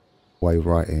way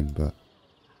right in, but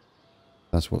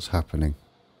that's what's happening.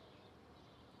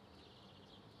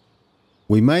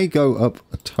 We may go up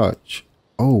a touch.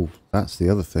 Oh, that's the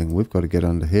other thing. We've got to get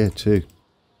under here too.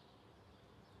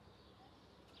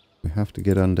 We have to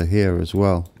get under here as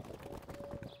well.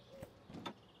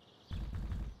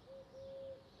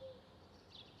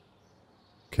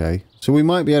 Okay, so we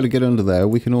might be able to get under there.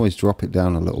 We can always drop it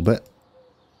down a little bit,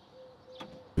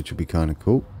 which would be kind of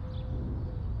cool.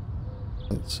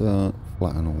 Let's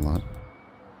flatten all that.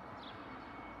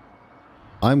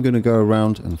 I'm going to go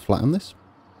around and flatten this.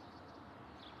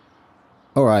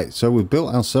 Alright, so we've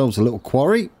built ourselves a little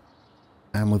quarry.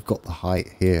 And we've got the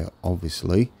height here,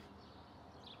 obviously.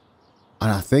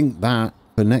 And I think that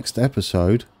for next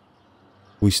episode,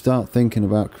 we start thinking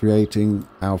about creating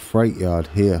our freight yard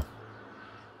here.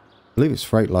 I believe it's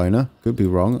Freightliner. Could be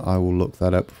wrong. I will look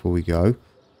that up before we go.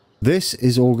 This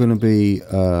is all going to be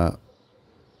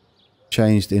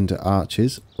changed into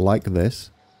arches like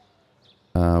this.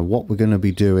 What we're going to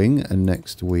be doing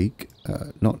next week,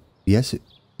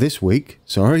 this week,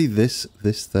 sorry, this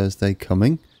Thursday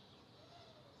coming,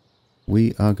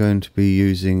 we are going to be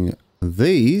using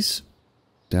these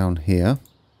down here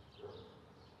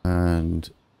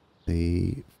and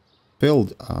the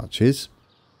filled arches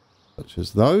such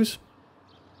as those.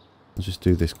 I'll just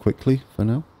do this quickly for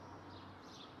now.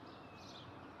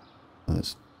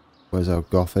 Where's our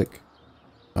Gothic?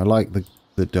 I like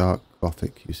the dark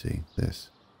Gothic, you see, this.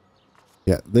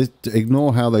 Yeah,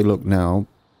 ignore how they look now,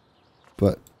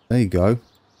 but there you go.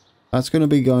 That's going to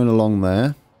be going along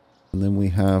there. And then we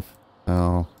have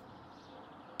our,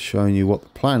 showing you what the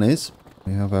plan is.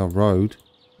 We have our road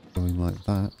going like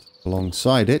that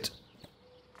alongside it.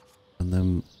 And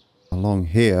then along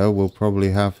here we'll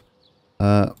probably have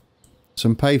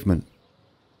some pavement.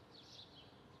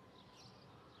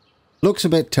 Looks a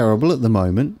bit terrible at the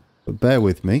moment, but bear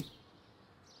with me.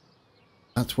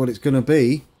 That's what it's going to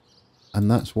be. And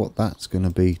that's what that's going to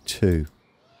be too.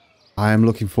 I am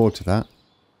looking forward to that.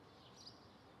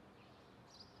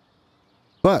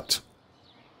 But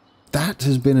that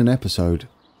has been an episode.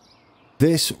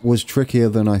 This was trickier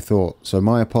than I thought, so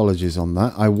my apologies on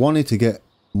that. I wanted to get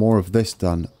more of this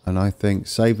done, and I think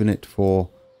saving it for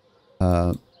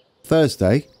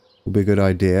Thursday will be a good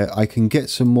idea. I can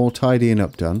get some more tidying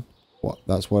up done.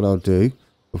 That's what I'll do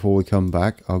before we come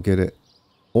back. I'll get it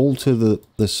all to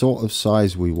the sort of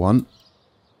size we want.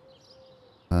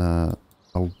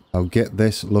 I'll get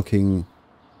this looking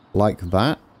like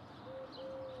that.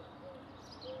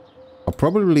 I'll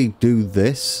probably do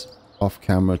this off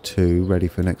camera too, ready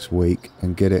for next week,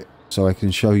 and get it so I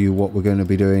can show you what we're going to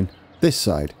be doing this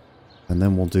side. And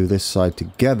then we'll do this side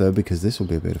together because this will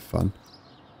be a bit of fun.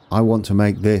 I want to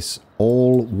make this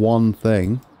all one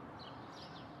thing,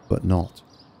 but not.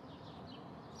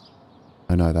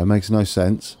 I know, that makes no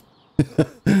sense.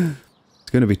 It's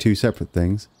going to be two separate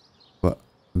things, but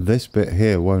this bit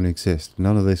here won't exist.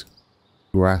 None of this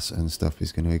grass and stuff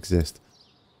is going to exist.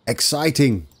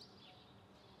 Exciting!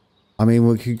 I mean,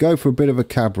 we could go for a bit of a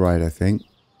cab ride, I think,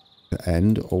 to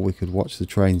end, or we could watch the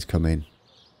trains come in.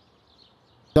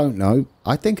 Don't know.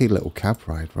 I think a little cab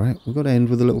ride, right? We've got to end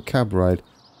with a little cab ride.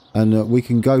 And we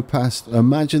can go past...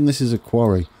 Imagine this is a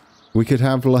quarry. We could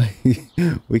have, like...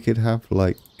 we could have,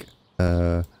 like...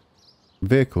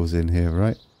 vehicles in here,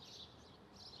 right?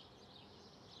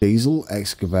 Diesel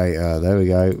excavator. There we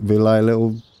go. Be like a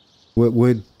little...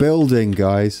 We're building,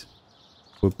 guys.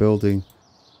 We're building...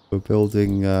 We're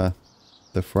building... the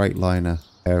Freightliner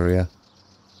area,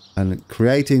 and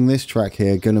creating this track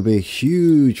here going to be a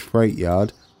huge freight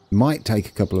yard. Might take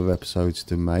a couple of episodes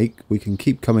to make. We can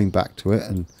keep coming back to it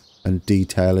and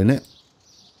detailing it.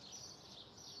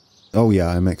 Oh yeah,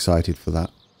 I'm excited for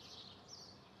that.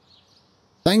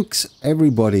 Thanks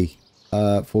everybody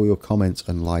for your comments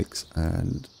and likes,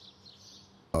 and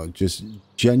just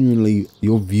genuinely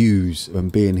your views and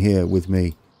being here with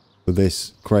me for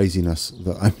this craziness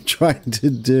that I'm trying to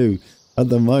do. At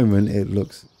the moment, it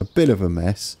looks a bit of a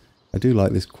mess. I do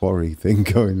like this quarry thing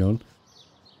going on.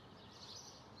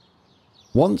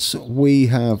 Once we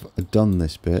have done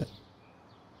this bit,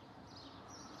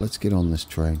 let's get on this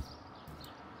train.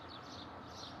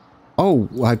 Oh,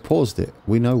 I paused it.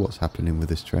 We know what's happening with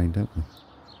this train, don't we?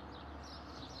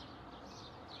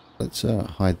 Let's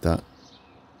hide that.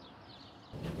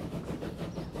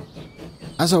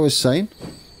 As I was saying,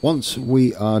 once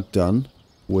we are done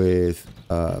with...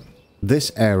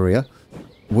 this area,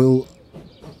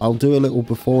 I'll do a little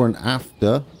before and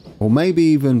after, or maybe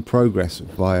even progress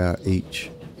via each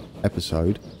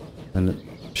episode, and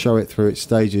show it through its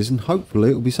stages, and hopefully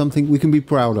it'll be something we can be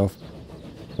proud of.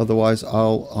 Otherwise,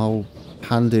 I'll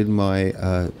hand in my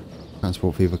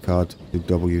Transport Fever card to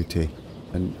WT,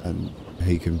 and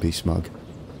he can be smug.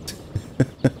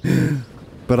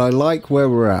 But I like where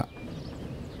we're at.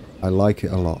 I like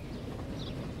it a lot.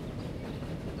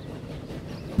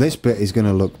 This bit is going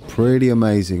to look pretty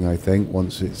amazing, I think,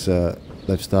 once it's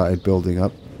they've started building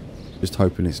up. Just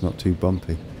hoping it's not too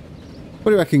bumpy. What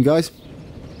do you reckon, guys?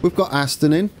 We've got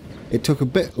Aston in. It took a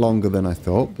bit longer than I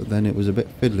thought, but then it was a bit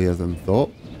fiddlier than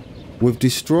thought. We've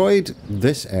destroyed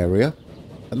this area.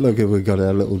 And look, we've got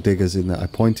our little diggers in there. I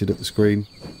pointed at the screen.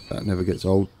 That never gets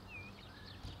old.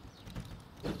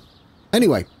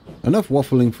 Anyway, enough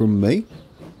waffling from me.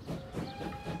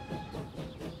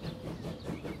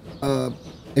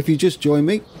 If you just join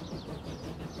me,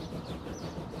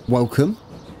 welcome.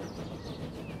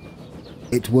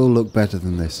 It will look better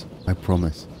than this, I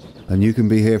promise. And you can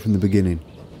be here from the beginning.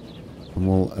 And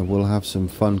we'll have some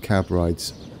fun cab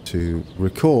rides to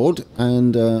record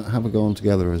and have a go on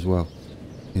together as well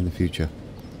in the future.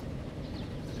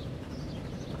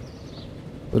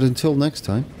 But until next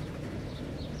time,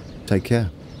 take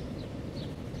care.